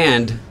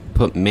 and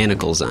put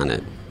manacles on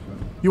it.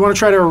 You want to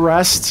try to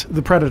arrest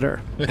the Predator?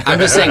 I'm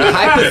just saying,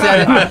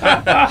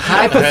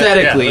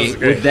 hypothetically,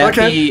 would that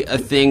Okay. be a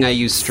thing I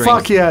use strength?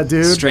 Fuck yeah,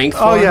 dude. Strength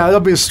Oh for? yeah,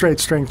 that'll be a straight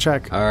strength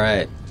check. All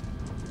right.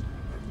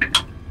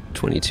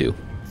 22.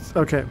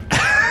 Okay.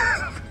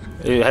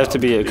 It has to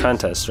be a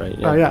contest, right?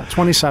 Yeah,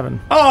 27.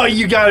 Oh,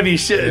 you gotta be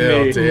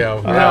shitting me.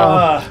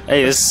 Damn.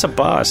 Hey, this is a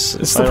boss.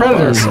 It's the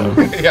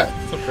Predator. Yeah.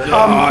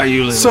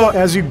 So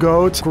as you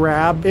go to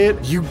grab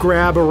it, you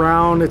grab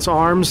around its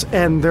arms,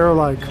 and they're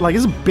like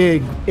it's a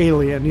big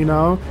alien, you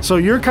know. So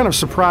you're kind of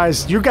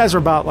surprised. You guys are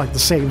about like the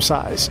same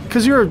size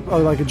because you're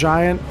like a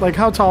giant. Like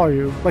how tall are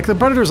you? Like the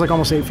Predator's like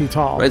almost 8 feet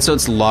tall. Right, so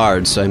it's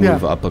large, so I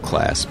move Yeah. up a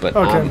class, but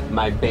Okay.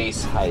 my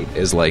base height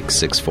is like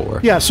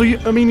 6'4". Yeah, so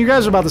you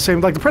guys are about the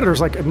same. Like the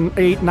Predator's like an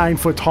 8-9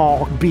 foot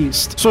tall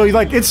beast. So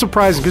like it's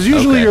surprising because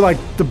usually Okay. you're like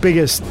the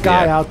biggest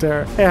guy Yeah. out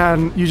there,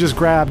 and you just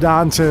grabbed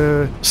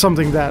onto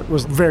something that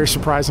was very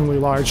surprisingly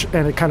large,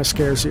 and it kind of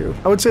scares you.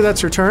 I would say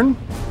that's your turn.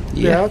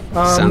 Yeah,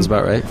 Yeah, sounds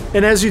about right.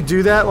 And as you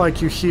do that,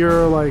 like you hear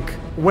like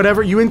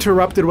whatever you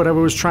interrupted whatever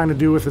it was trying to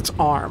do with its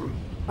arm.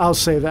 I'll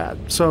say that.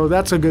 So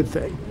that's a good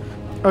thing.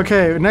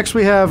 Okay, next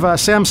we have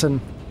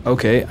Samson.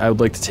 Okay, I would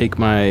like to take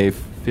my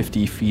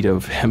 50 feet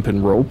of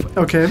hempen rope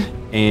Okay.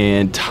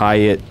 and tie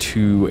it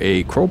to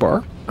a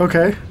crowbar.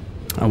 Okay.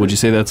 Would you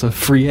say that's a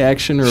free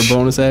action or a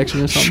bonus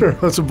action or something? Sure,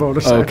 that's a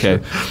bonus Okay.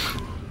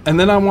 action. And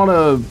then I want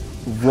to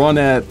run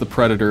at the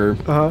Predator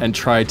Uh-huh. and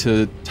try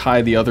to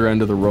tie the other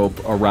end of the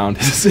rope around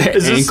his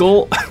this-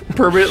 ankle.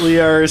 Permanently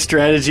our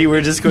strategy,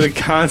 we're just going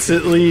to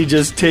constantly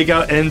just take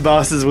out end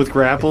bosses with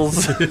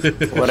grapples.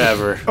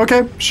 Whatever.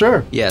 Okay,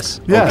 sure.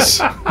 Yes.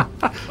 Yes.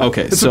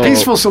 Okay, It's so a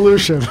peaceful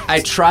solution. I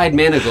tried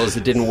manacles,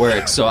 it didn't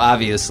work, so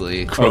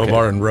obviously.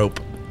 Crowbar and rope.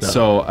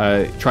 so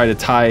I try to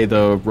tie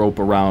the rope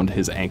around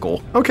his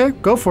ankle. Okay,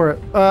 go for it.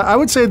 I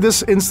would say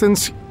this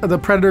instance, the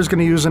Predator's going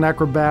to use an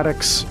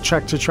acrobatics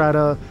check to try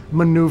to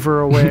maneuver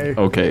away.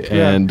 Okay,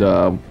 Yeah.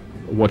 and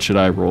what should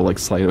I roll? Like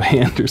sleight of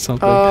hand or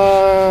something?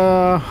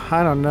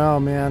 I don't know,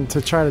 man.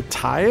 To try to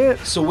tie it?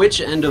 So which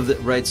end of the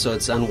right? So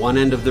it's on one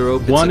end of the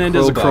rope. It's One end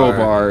is a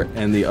crowbar,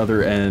 and the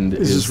other end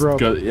Is is his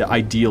rope.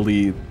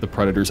 Ideally the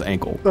Predator's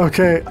ankle.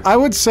 Okay, I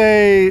would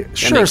say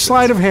sure. makes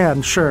Sleight sense. of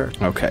hand, sure.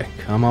 Okay,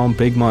 come on,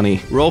 big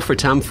money. Roll for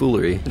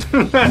tomfoolery.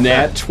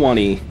 Nat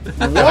 20.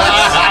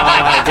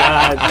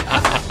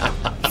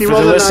 He For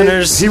rolled the a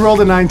listeners- He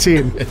rolled a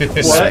 19.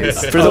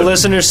 For the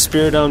listeners,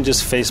 Spiridome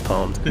just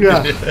facepalmed.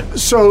 Yeah.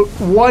 So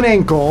one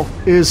ankle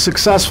is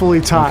successfully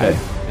tied. Okay,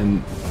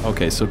 and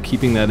okay, so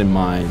keeping that in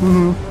mind,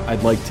 Mm-hmm.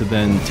 I'd like to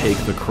then take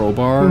the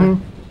crowbar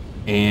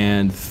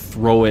and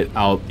throw it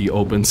out the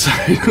open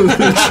side of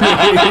the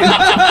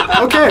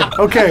train.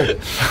 Okay.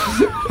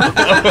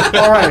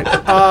 All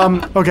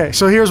right. Okay,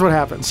 so here's what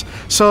happens.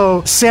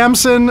 So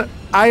Samson,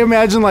 I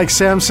imagine like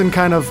Samson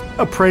kind of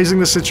appraising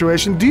the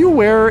situation. Do you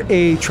wear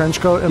a trench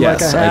coat and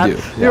Yes, like a hat? I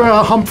do. You're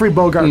Yeah. a Humphrey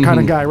Bogart kind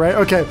of guy, right?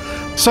 Okay.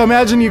 So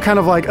imagine you kind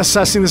of like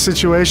assessing the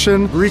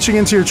situation, reaching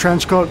into your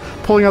trench coat,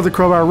 pulling out the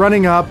crowbar,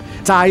 running up,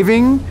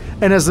 diving,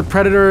 and as the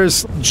predator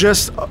is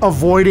just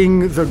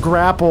avoiding the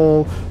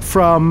grapple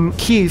from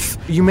Keith,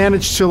 you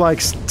manage to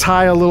like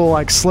tie a little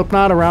like slip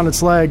knot around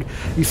its leg.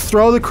 You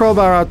throw the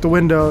crowbar out the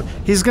window.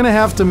 He's gonna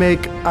have to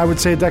make, I would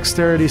say, a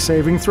dexterity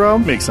saving throw.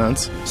 Makes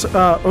sense. So,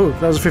 oh,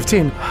 that was a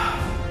 15.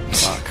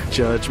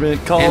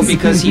 Judgment calls. And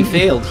because he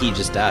failed, he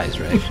just dies,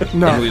 right?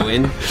 No. And we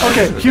win.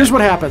 Okay, here's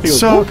what happens.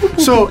 So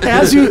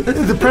as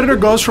the predator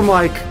goes from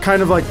like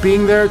kind of like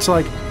being there to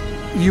like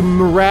you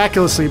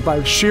miraculously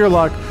by sheer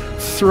luck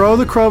throw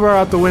the crowbar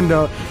out the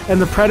window,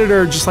 and the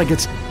predator just like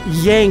gets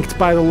yanked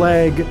by the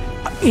leg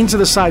into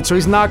the side. So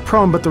he's knocked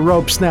prone, but the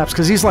rope snaps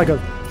because he's like a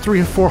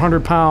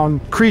 300-400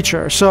 pound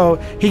creature. So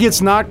he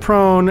gets knocked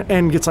prone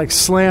and gets like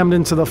slammed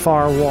into the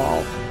far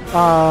wall.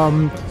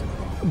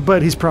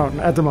 But he's prone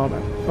at the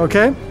moment.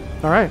 Okay?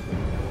 All right.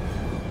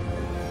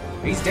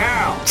 He's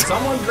down.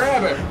 Someone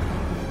grab him.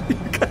 You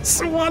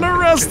guys want to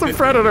arrest the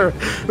predator.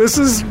 This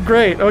is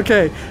great.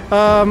 Okay.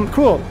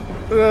 Cool.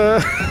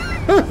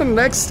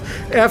 Next,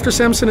 after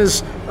Samson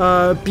is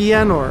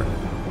Bienor.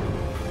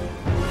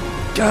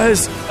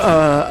 Guys,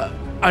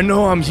 I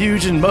know I'm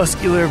huge and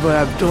muscular,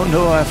 but I don't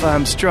know if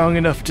I'm strong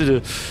enough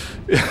to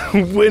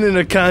win in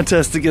a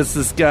contest against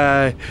this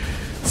guy.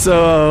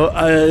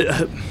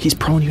 So, He's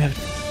prone, you have...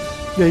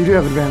 Yeah, you do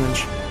have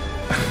advantage.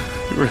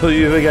 really,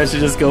 you think I should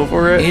just go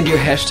for it? And you're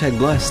hashtag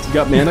blessed. You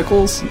got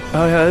manacles?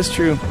 Oh, yeah, that's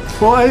true.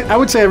 Well, I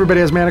would say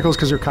everybody has manacles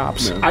because you're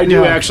cops. I do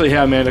Yeah. actually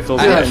have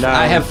manacles I right have, now.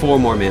 I have 4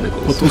 more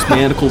manacles. Put those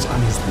manacles on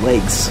his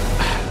legs.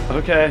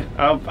 Okay,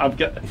 I've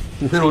got.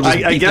 Then we'll just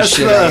I beat guess the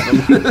shit out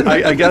of him.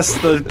 I guess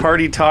the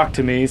party talked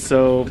to me,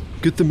 so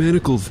Get the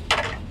manacles.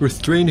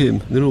 Restrain him.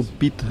 Then we'll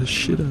beat the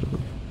shit out of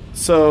him.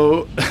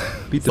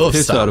 Beat the Oh,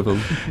 piss stop. out of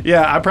him.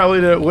 yeah, I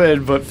probably didn't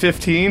win, but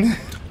 15.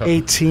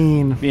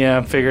 18. Yeah,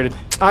 I figured it.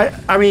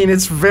 I mean,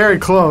 it's very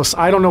close.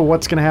 I don't know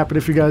what's going to happen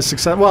if you guys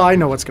succeed. Well, I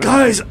know what's going to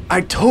happen. Guys,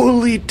 I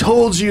totally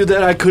told you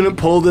that I couldn't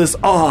pull this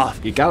off.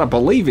 You gotta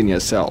believe in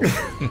yourself.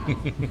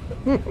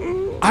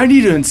 I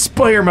need to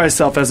inspire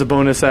myself as a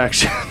bonus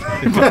action.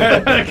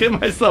 Give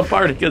myself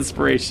bardic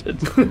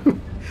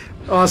inspiration.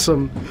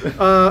 Awesome.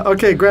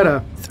 Okay,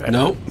 Greta.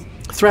 No.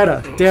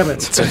 Threta, damn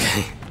it. It's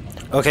okay.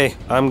 Okay,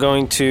 I'm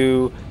going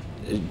to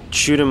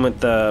shoot him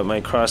with my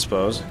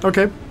crossbows.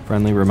 Okay,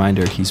 Friendly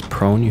reminder, he's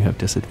prone. You have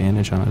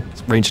disadvantage on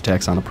range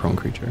attacks on a prone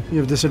creature. you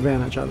have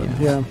disadvantage on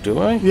him. Yeah. Do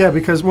I? Yeah,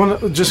 because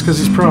just because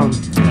he's prone.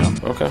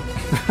 Okay.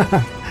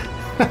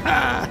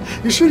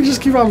 You should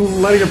just keep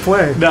on letting it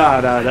play.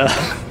 No.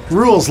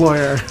 Rules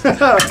lawyer.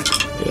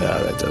 Yeah,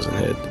 that doesn't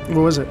hit.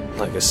 What was it?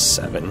 Like a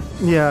 7.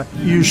 Yeah,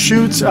 you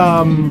shoot.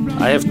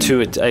 I have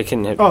 2. I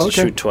can Oh, okay.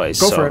 shoot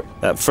twice. Go so for it.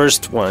 That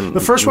first one.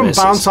 The first one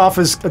misses. bounced off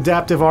his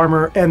adaptive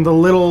armor, and the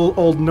little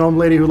old gnome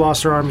lady who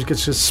lost her arms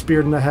gets just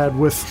speared in the head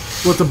with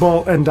the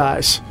bolt and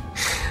dies.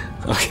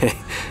 Okay.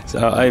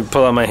 So I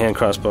pull out my hand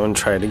crossbow and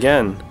try it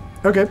again.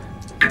 Okay.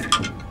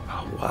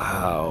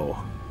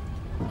 Wow.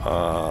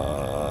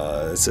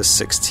 It's a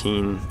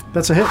 16.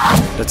 That's a hit.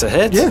 That's a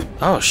hit? Yeah.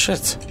 Oh,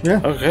 shit.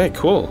 Yeah. Okay,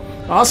 cool.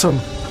 Awesome.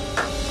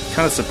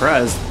 Kind of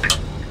surprised.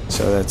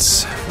 So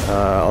that's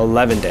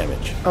 11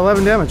 damage.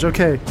 11 damage.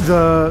 Okay.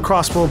 The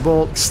crossbow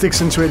bolt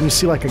sticks into it, and you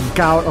see like a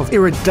gout of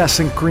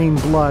iridescent green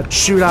blood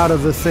shoot out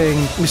of the thing.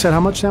 You said how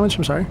much damage?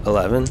 I'm sorry.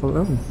 11.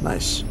 11.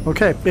 Nice.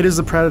 Okay. It is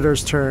the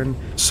predator's turn.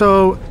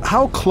 So,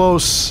 how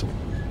close?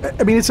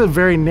 I mean, it's a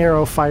very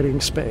narrow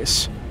fighting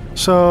space.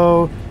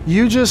 So,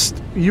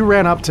 you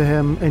ran up to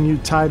him and you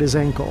tied his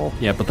ankle.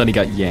 Yeah, but then he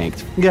got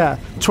yanked. Yeah,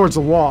 towards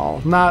the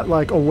wall, not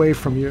like away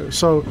from you.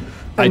 So,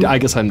 I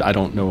guess I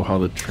don't know how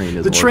the train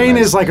is. the train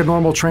organized. is like a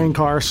normal train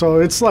car, so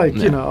it's like,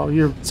 you know,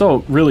 you're.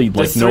 So really,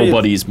 like three-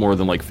 nobody's more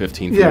than like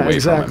 15 feet Yeah, away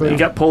exactly. from him. He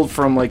got pulled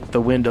from like the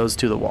windows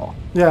to the wall.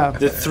 Yeah.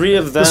 The 3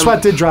 of them. The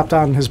sweat did drop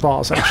down his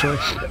balls, actually.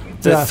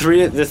 The Yeah.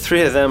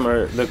 three of them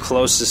are the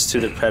closest to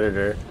the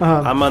predator.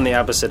 I'm on the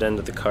opposite end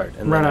of the cart,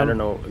 and then Right I on. don't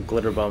know.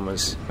 Glitterbomb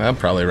was. I'm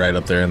probably right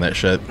up there in that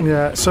shit.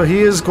 Yeah, so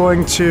he is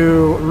going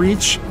to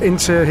reach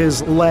into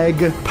his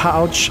leg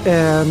pouch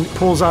and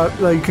pulls out,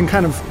 you can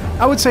kind of,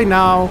 I would say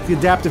now, the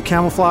adaptive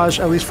camouflage,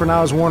 at least for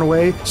now, is worn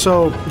away.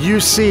 So you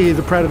see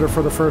the predator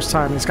for the first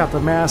time. He's got the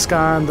mask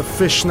on, the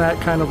fishnet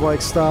kind of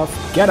like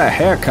stuff. Get a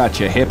haircut,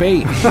 you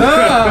hippie.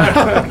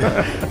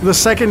 The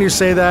second you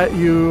say that,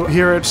 you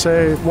hear it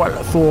say, "What,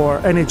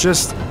 Thor?" And it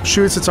just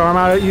shoots its arm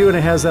out at you, and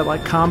it has that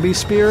like combi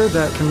spear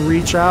that can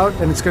reach out,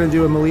 and it's going to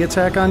do a melee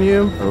attack on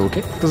you.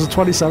 Okay, Does a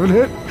 27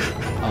 hit?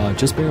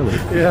 just barely.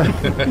 Yeah.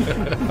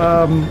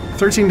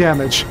 13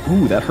 damage.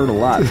 Ooh, that hurt a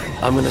lot.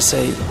 I'm gonna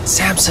say,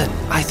 Samson,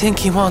 I think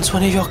he wants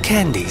one of your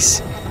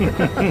candies.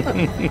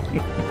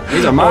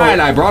 These are mine.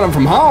 I brought them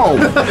from home.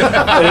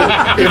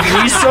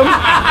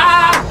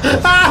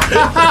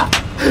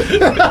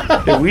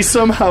 If we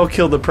somehow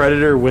kill the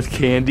predator with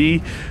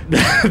candy,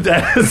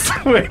 that is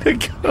the way to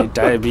go.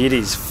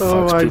 Diabetes Oh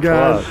fucks my people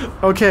god.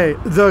 up. Okay,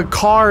 the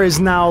car is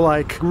now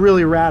like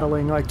really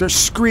rattling. Like they're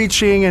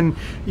screeching, and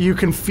you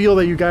can feel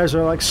that you guys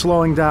are like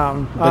slowing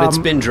down. But it's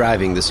been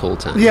driving this whole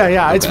time.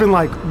 Yeah, it's Okay. been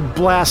like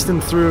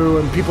blasting through,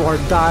 and people are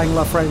dying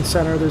left, right, and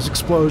center. There's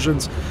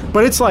explosions,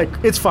 but it's like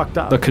it's fucked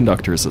up. The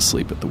conductor is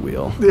asleep at the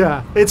wheel.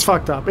 Yeah, it's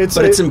fucked up.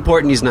 But it's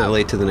important he's not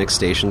late to the next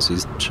station, so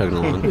he's chugging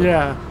along.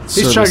 yeah, he's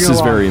Service chugging is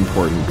along. very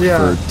important Yeah.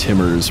 for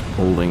Timmer's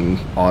holding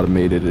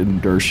automated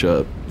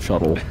inertia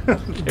shuttle.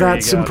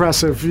 That's go.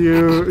 impressive.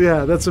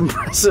 That's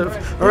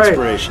impressive. All right,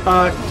 Inspiration.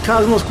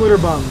 Cosmos Glitter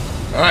Bomb.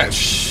 All right,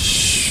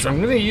 I'm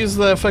gonna use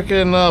that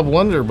fucking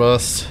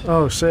blunderbuss.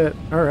 Oh shit!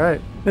 All right,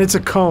 and it's a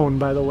cone,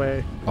 by the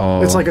way.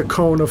 Oh, It's like a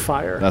cone of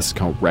fire. that's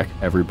gonna wreck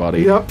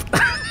everybody. Yep.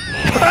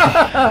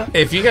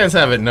 If you guys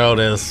haven't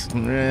noticed,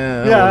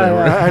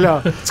 Yeah, I know.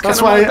 That's kinda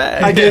why my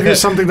bag. I gave you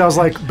something that was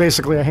like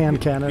basically a hand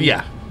cannon.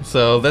 yeah.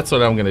 So that's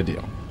what I'm gonna do.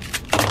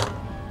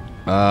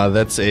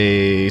 That's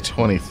a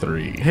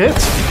 23. Hit. All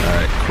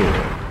right,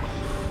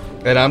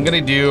 cool. And I'm gonna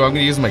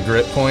use my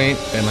grit point,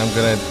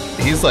 and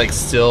he's like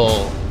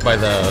still by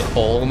the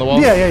hole in the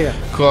wall. Yeah.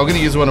 Cool. I'm gonna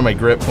use one of my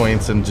grit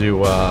points and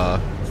do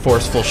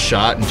forceful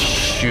shot and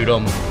shoot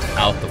him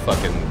out the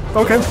fucking.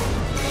 Okay.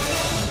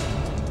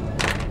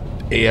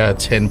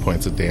 10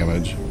 points of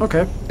damage.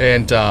 Okay.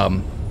 And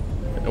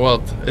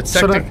well, it's,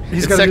 So that-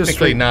 he's gotta do a technically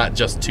strength- not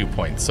just 2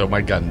 points, so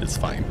my gun is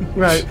fine.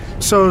 Right.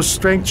 So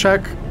strength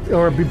check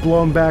or be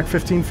blown back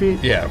 15 feet?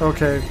 Yeah.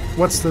 Okay.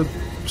 What's the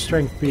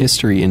strength be?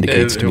 History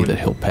indicates It to me would- that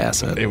he'll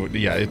pass it.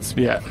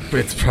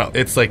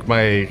 It's like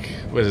my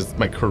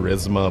my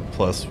charisma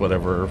plus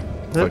whatever.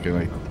 Fucking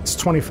like, It's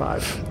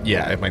 25.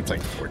 yeah, mine's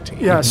like 14.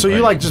 Yeah, so you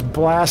like just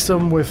blast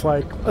him with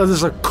like,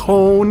 there's a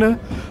cone.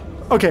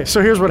 Okay,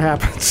 so here's what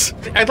happens.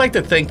 I'd like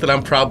to think that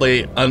I'm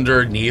probably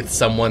underneath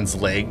someone's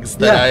legs.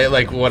 That Yeah. I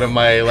like one of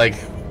my like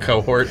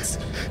cohorts.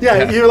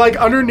 Yeah, you're like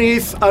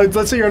underneath,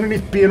 let's say you're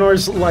underneath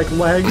Bjorn's like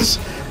legs,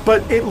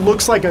 but it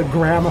looks like a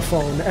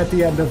gramophone at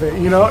the end of it,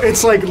 you know?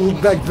 It's like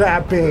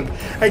that big.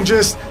 And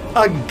just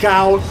a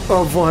gout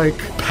of like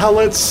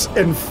pellets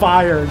and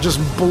fire just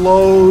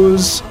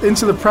blows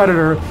into the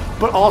predator,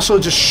 but also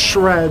just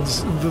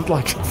shreds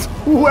like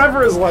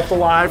whoever is left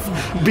alive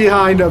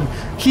behind him.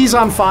 He's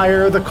on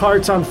fire, the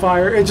cart's on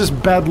fire, it's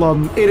just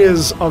bedlam. It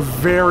is a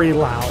very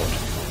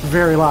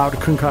loud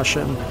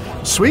concussion.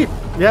 Sweet,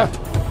 yeah,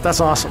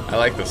 that's awesome. I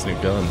like this new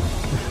gun.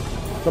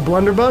 The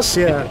blunderbuss,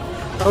 yeah.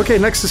 Okay,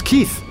 next is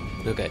Keith.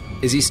 Okay.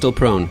 Is he still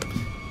prone?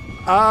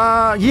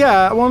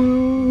 Yeah, well,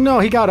 no,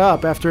 he got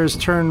up after his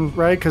turn,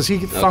 right? Because he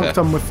thunked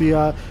Okay. him with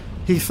the,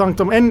 he thunked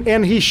him,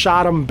 and he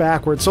shot him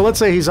backwards. So let's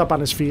say he's up on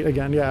his feet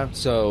again, yeah.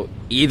 So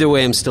either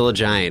way, I'm still a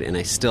giant, and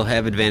I still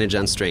have advantage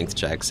on strength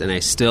checks, and I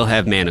still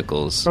have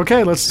manacles.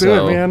 Okay, let's do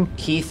So it, man.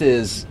 Keith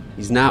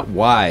he's not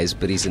wise,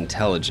 but he's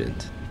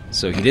intelligent.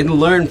 So he didn't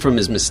learn from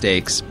his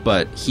mistakes,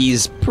 but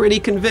he's pretty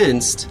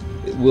convinced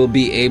we'll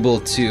be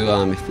able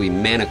to, if we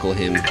manacle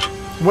him.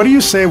 What do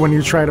you say when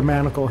you try to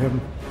manacle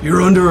him?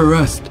 You're under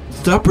arrest.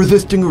 Stop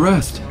resisting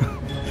arrest.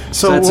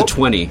 So that's a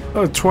 20.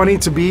 20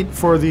 to beat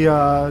for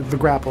the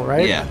grapple,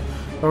 right? Yeah,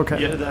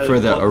 Okay. for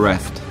the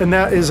arrest. And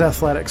that is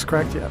athletics,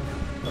 correct? Yeah.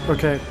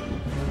 Okay.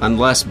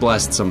 Unless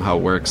blessed somehow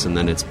works, and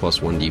then it's plus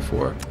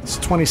 1d4. It's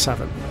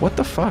 27. What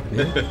the fuck,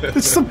 man?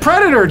 It's the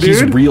predator, dude.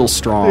 He's real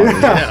strong.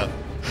 Yeah.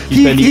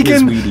 He's been eating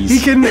his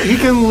can Wheaties. he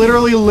can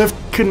literally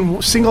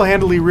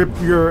single-handedly rip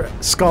your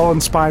skull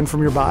and spine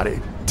from your body.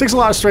 It takes a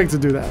lot of strength to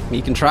do that.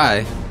 You can try.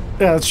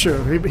 Yeah, that's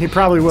true. He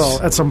probably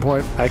will at some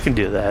point. I can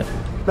do that.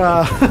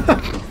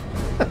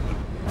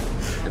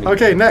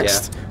 Okay,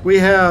 next we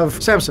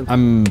have Samson.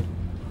 I'm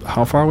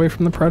how far away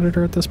from the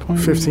predator at this point?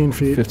 15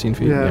 feet. 15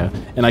 feet, Yeah. yeah.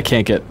 And I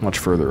can't get much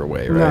further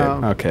away,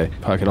 right? No. Okay.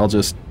 Fuck it. I'll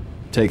just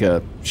take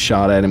a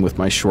shot at him with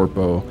my short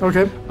bow.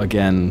 Okay.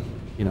 Again,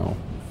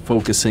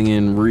 focusing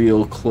in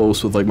real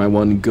close with like my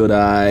one good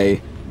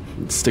eye,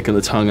 sticking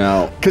the tongue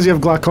out. Because you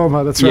have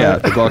glaucoma, that's Yeah,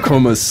 right. the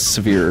glaucoma is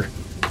severe.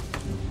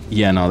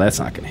 Yeah, no, that's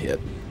not gonna hit.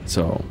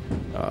 So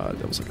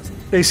that was like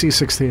AC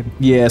 16.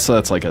 yeah, so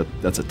that's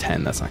a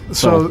 10. That's not.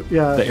 So,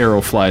 yeah. the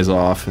arrow flies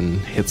off and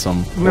hits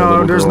him.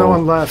 No, there's no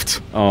one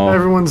left. Oh.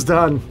 Everyone's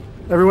done.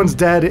 Everyone's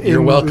dead.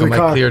 You're in welcome. The I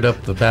car. cleared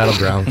up the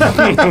battleground.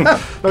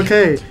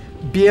 Okay,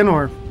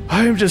 Bienor.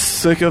 I'm just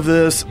sick of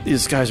this.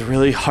 These guys are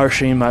really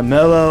harshing my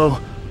mellow.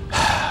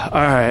 All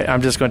right,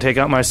 I'm just going to take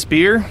out my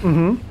spear.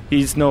 Mm-hmm.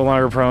 He's no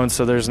longer prone,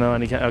 so there's no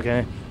any.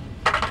 Okay.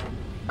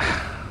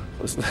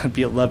 That'd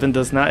be 11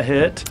 does not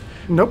hit.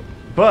 Nope.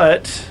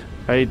 But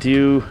I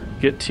do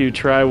get to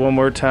try one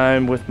more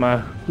time with my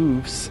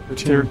hooves.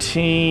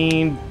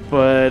 13,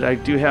 but I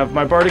do have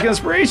my Bardic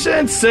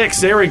Inspiration.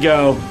 6, there we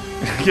go.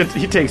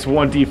 He takes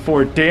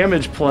 1d4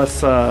 damage plus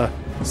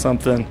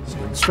something.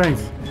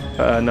 Strength.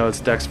 No, it's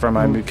Dex for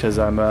mine because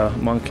I'm a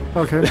monk.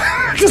 Okay.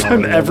 Because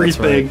I'm yeah, that's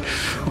everything.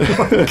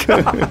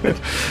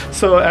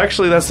 So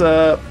actually, that's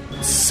a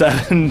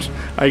 7.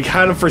 I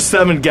got him for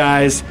 7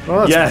 guys. Oh,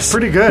 that's yes,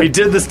 pretty good. We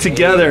did this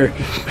together.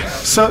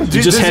 So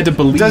just had to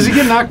believe. Does he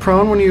get knocked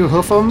prone when you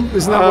hoof him?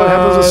 Isn't that what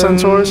happens with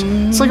centaurs?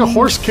 It's like a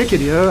horse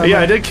kicking you.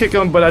 I did kick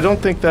him, but I don't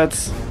think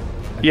that's.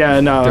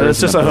 Yeah, no, it's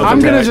just a hoof I'm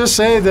attack. gonna just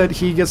say that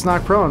he gets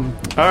knocked prone.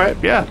 All right,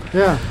 yeah.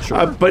 Yeah,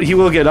 But he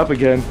will get up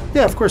again.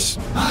 yeah, of course.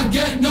 I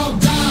get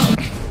knocked down.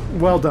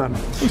 Well done.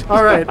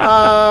 All right,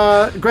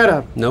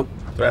 Greta, Nope.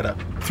 Threda.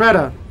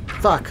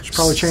 Fuck, should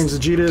probably change the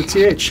G to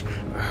TH.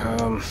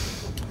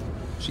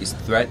 She's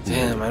threatening.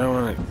 Damn, I don't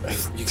want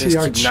to. You guys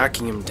TH. keep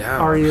knocking him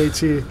down.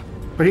 REAT.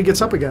 But he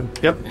gets up again.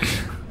 Yep.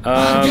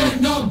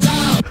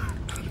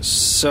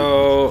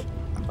 So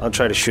I'll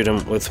try to shoot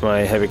him with my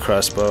heavy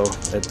crossbow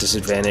at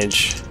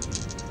disadvantage.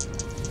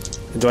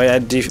 Do I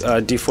add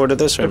D4 to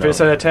this or If no? it's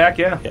an attack,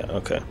 yeah. Yeah,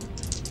 okay.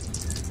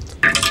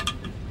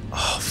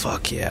 Oh,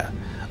 fuck yeah.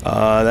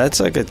 That's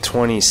like a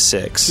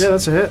 26. Yeah,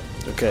 that's a hit.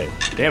 Okay.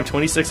 Damn,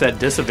 26 at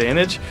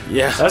disadvantage?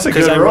 Yeah, That's a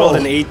because good I rolled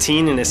roll. an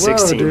 18 and a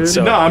 16. dude.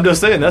 So, No, I'm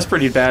just saying, that's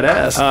pretty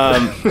badass.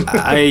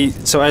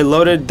 I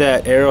loaded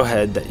that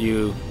arrowhead that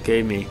you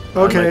gave me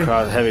Okay. on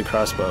my heavy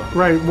crossbow.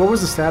 Right, what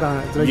was the stat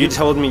on it? Did I You get-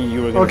 told me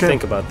you were going to Okay.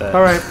 think about that.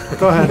 All right,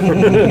 go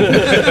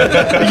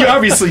ahead. You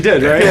obviously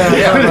did, right?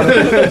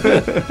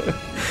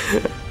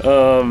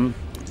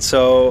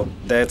 So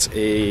that's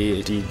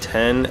a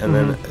D10, and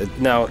then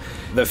now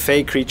the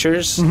fey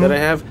creatures that I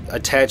have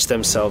attach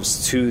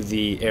themselves to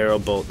the arrow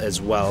bolt as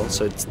well.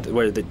 So it's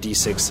where the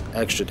D6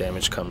 extra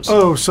damage comes.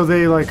 Oh, so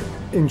they like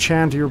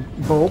enchant your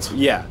bolt?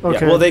 Yeah.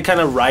 Okay. Yeah. Well, they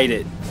kind of ride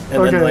it,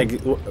 and then Okay. like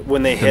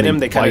when they hit they him,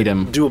 they bite kind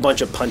him. of do a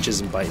bunch of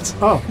punches and bites.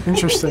 Oh,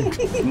 interesting.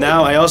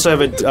 Now I also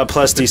have a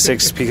plus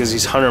D6 because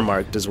he's hunter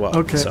marked as well.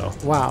 Okay. So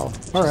Wow.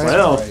 All right.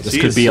 Well, This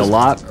could be a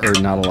lot or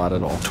not a lot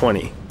at all.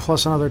 20.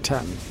 Plus another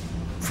 10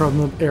 from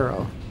the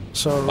arrow.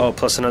 So Oh,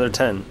 plus another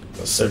 10.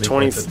 So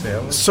 20.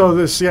 so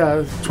this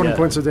 20 Yeah.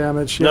 points of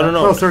damage. No, Yeah. no,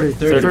 no. Oh, 30.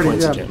 30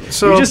 points yeah. of damage.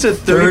 So You just did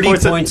 30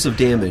 points. points of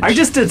damage. I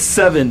just did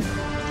 7.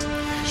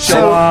 Show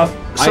So- off.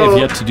 I So- have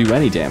yet to do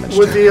any damage.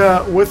 with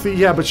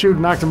the but you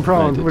knocked him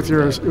prone did, with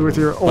your old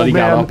But he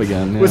man got up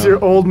again, with yeah.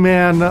 your old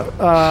man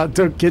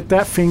to get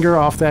that finger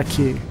off that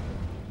key.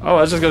 Oh,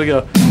 I was just going to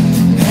go.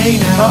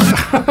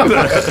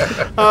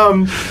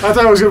 I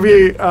thought it was going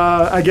to be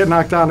I get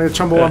knocked down at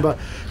Chumbawamba.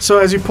 So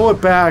as you pull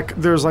it back,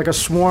 there's like a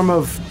swarm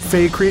of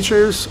fey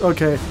creatures.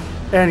 Okay.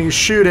 And you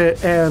shoot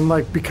it, and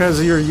like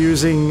because you're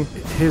using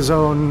his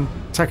own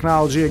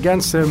technology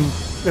against him,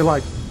 it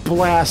like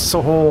blasts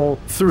a hole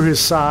through his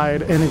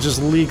side, and it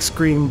just leaks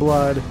green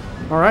blood.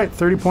 All right,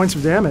 30 points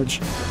of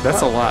damage.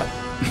 That's a lot.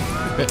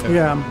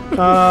 Yeah.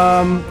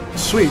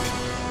 Sweet.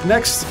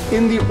 Next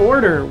in the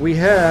order, we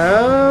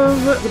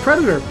have the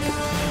Predator.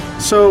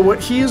 So what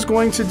he is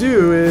going to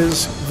do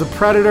is the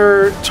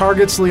Predator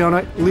targets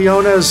Leona.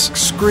 Leona's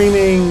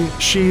screaming.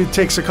 She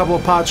takes a couple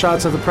of pot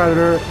shots at the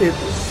Predator. It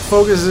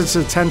focuses its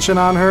attention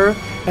on her,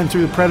 and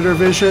through the Predator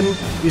vision,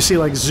 you see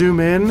like zoom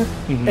in,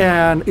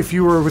 and if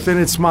you were within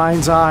its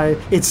mind's eye,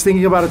 it's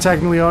thinking about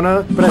attacking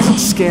Leona, but as it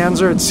scans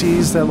her, it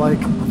sees that like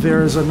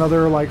there's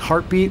another like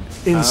heartbeat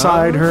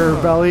inside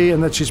her belly,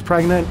 and that she's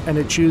pregnant, and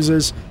it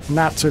chooses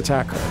not to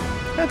attack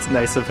her. That's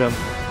nice of him.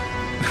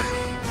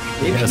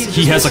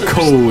 He has a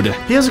code.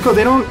 He has a code.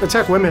 They don't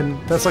attack women.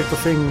 That's like the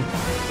thing.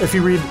 If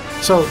you read,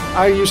 so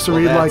I used to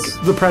read like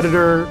that's- the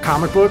Predator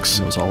comic books.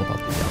 It was all about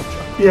the gouge.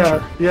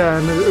 Yeah,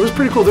 and it was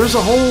pretty cool. There's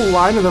a whole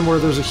line of them where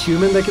there's a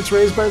human that gets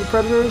raised by the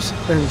Predators,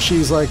 and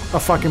she's like a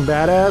fucking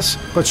badass,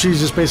 but she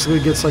just basically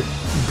gets like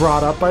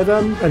brought up by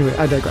them. Anyway,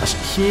 I digress.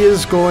 He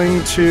is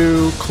going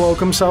to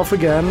cloak himself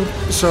again.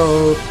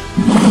 So,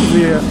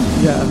 yeah,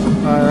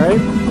 all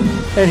right.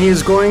 And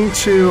he's going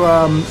to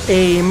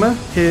aim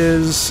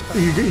his.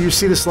 You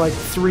see this like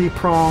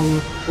 3-prong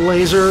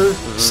laser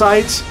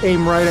sight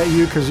aim right at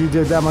you because you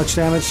did that much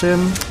damage to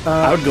him.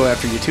 I would go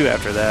after you too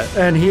after that.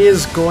 And he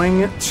is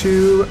going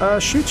to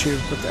shoot you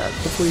with that.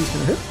 Hopefully he's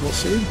going to hit. We'll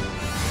see.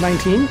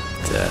 19.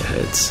 That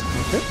hits.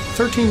 Okay.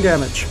 13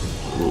 damage.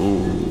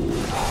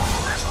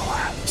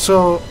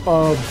 So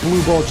a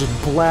blue ball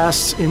just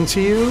blasts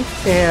into you,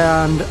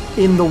 and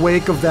in the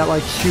wake of that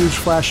like huge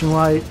flashing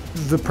light,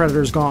 the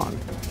Predator's gone.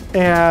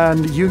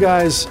 And you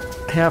guys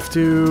have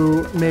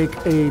to make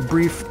a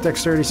brief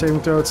dexterity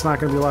saving throw. It's not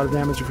going to be a lot of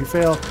damage if you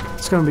fail.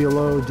 It's going to be a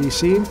low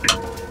DC.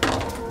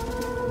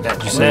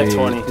 Nat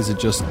 20. Is it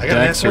just got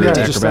dex an or answer.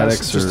 Yeah, just acrobatics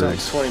dex, just or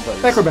dex. 20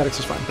 bucks. Acrobatics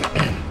is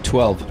fine.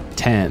 12.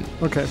 10?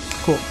 Okay,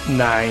 cool.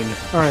 9.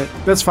 All right,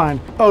 that's fine.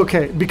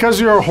 Okay,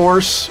 because you're a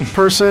horse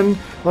person,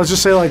 let's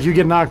just say like you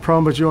get knocked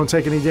prone, but you don't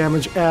take any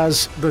damage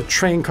as the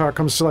train car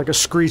comes to like a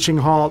screeching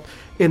halt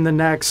in the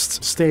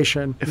next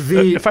station.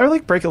 If I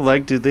like break a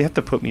leg, do they have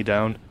to put me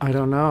down? I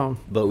don't know.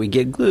 But we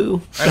get glue.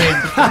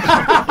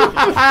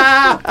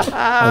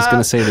 I was going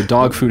to say the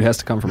dog food has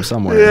to come from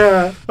somewhere.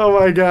 Yeah. Oh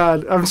my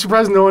God. I'm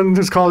surprised no one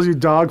just calls you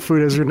dog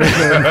food as your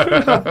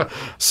nickname.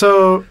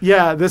 So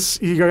yeah,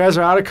 you guys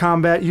are out of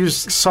combat. You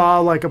saw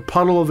like a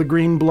puddle of the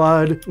green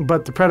blood,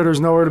 but the Predator's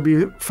nowhere to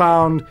be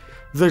found.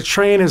 The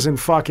train is in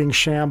fucking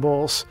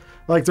shambles.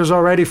 Like, there's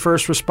already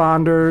first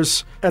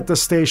responders at the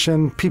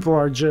station. People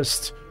are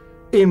just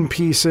in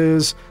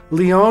pieces.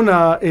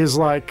 Leona is,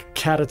 like,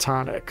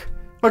 catatonic.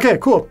 Okay,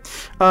 cool.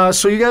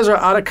 So you guys are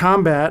out of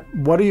combat.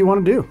 What do you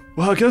want to do?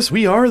 Well, I guess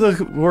we are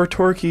the War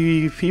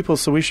Torquay people,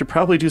 so we should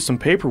probably do some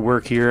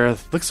paperwork here.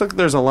 Looks like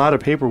there's a lot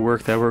of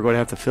paperwork that we're going to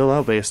have to fill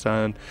out based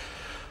on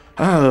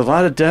a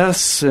lot of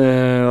deaths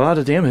and a lot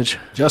of damage.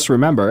 Just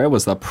remember, it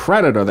was the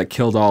Predator that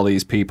killed all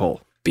these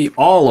people.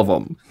 All of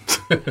them.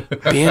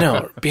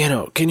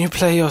 Bieno, can you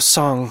play your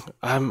song?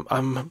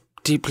 I'm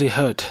deeply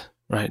hurt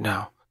right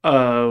now.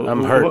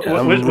 I'm hurt.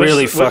 I'm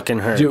really fucking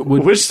hurt.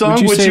 Which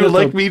song would you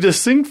like me to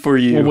sing for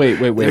you? Well, wait.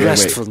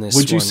 Restfulness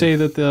Would you one. say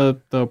that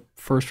the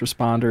first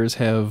responders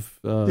have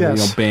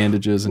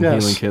bandages and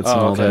healing kits and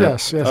all that?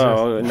 Yes.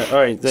 Oh, no, all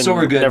right. Then So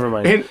we're good. Never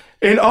mind.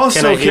 And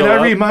also, Can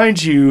I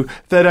remind you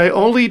that I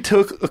only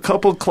took a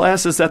couple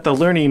classes at the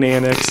Learning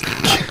Annex.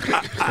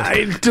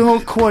 I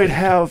don't quite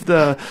have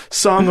the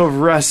Song of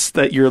Rest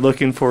that you're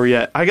looking for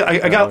yet.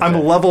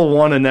 I'm level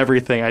 1 and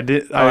everything.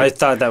 I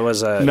thought that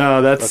was a...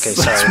 No, that's... Okay,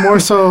 sorry. It's more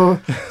so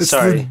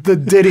Sorry. the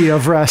ditty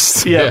of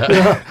rest.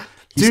 Yeah.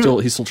 He's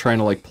still trying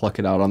to like pluck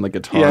it out on the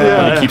guitar, Yeah.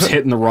 but he keeps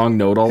hitting the wrong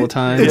note all the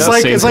time. It's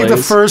Same like the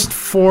place. first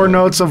 4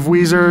 notes of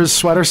Weezer's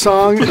Sweater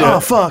Song. Oh,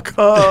 fuck.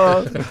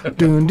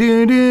 Doon,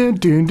 doon, doon,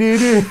 doon, doon,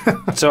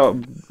 doon.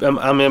 So, am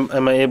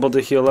I able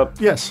to heal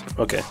up? Yes.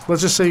 Okay.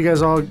 Let's just say you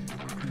guys all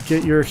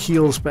get your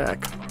heals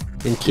back.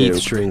 And Keith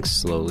shrinks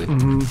slowly.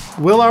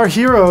 Will our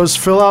heroes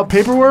fill out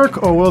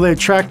paperwork, or will they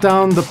track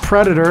down the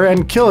Predator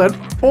and kill it,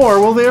 or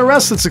will they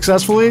arrest it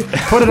successfully,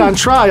 put it on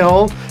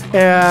trial,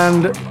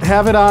 and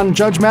have it on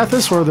Judge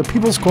Mathis or the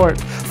People's Court?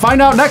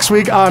 Find out next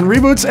week on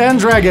Reboots and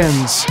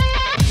Dragons.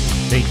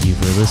 Thank you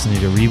for listening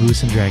to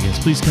Reboots and Dragons.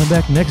 Please come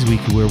back next week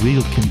where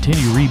we'll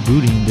continue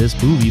rebooting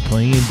this movie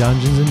playing in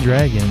Dungeons and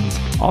Dragons.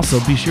 Also,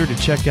 be sure to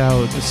check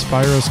out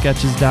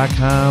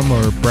SpyroSketches.com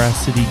or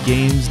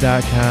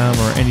BrassCityGames.com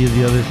or any of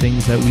the other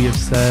things that we have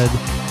said,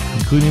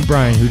 including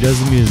Brian, who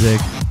does the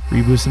music.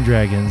 Reboots and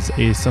Dragons,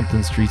 a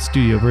Something Street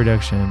studio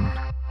production.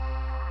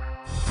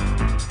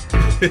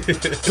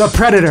 The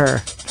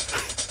Predator.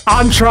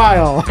 On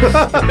trial.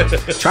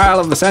 Trial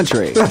of the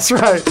century. That's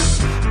right.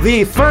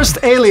 The first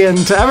alien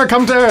to ever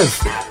come to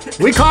Earth.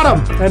 We caught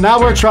him, and now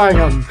we're trying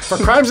him for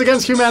crimes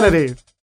against humanity.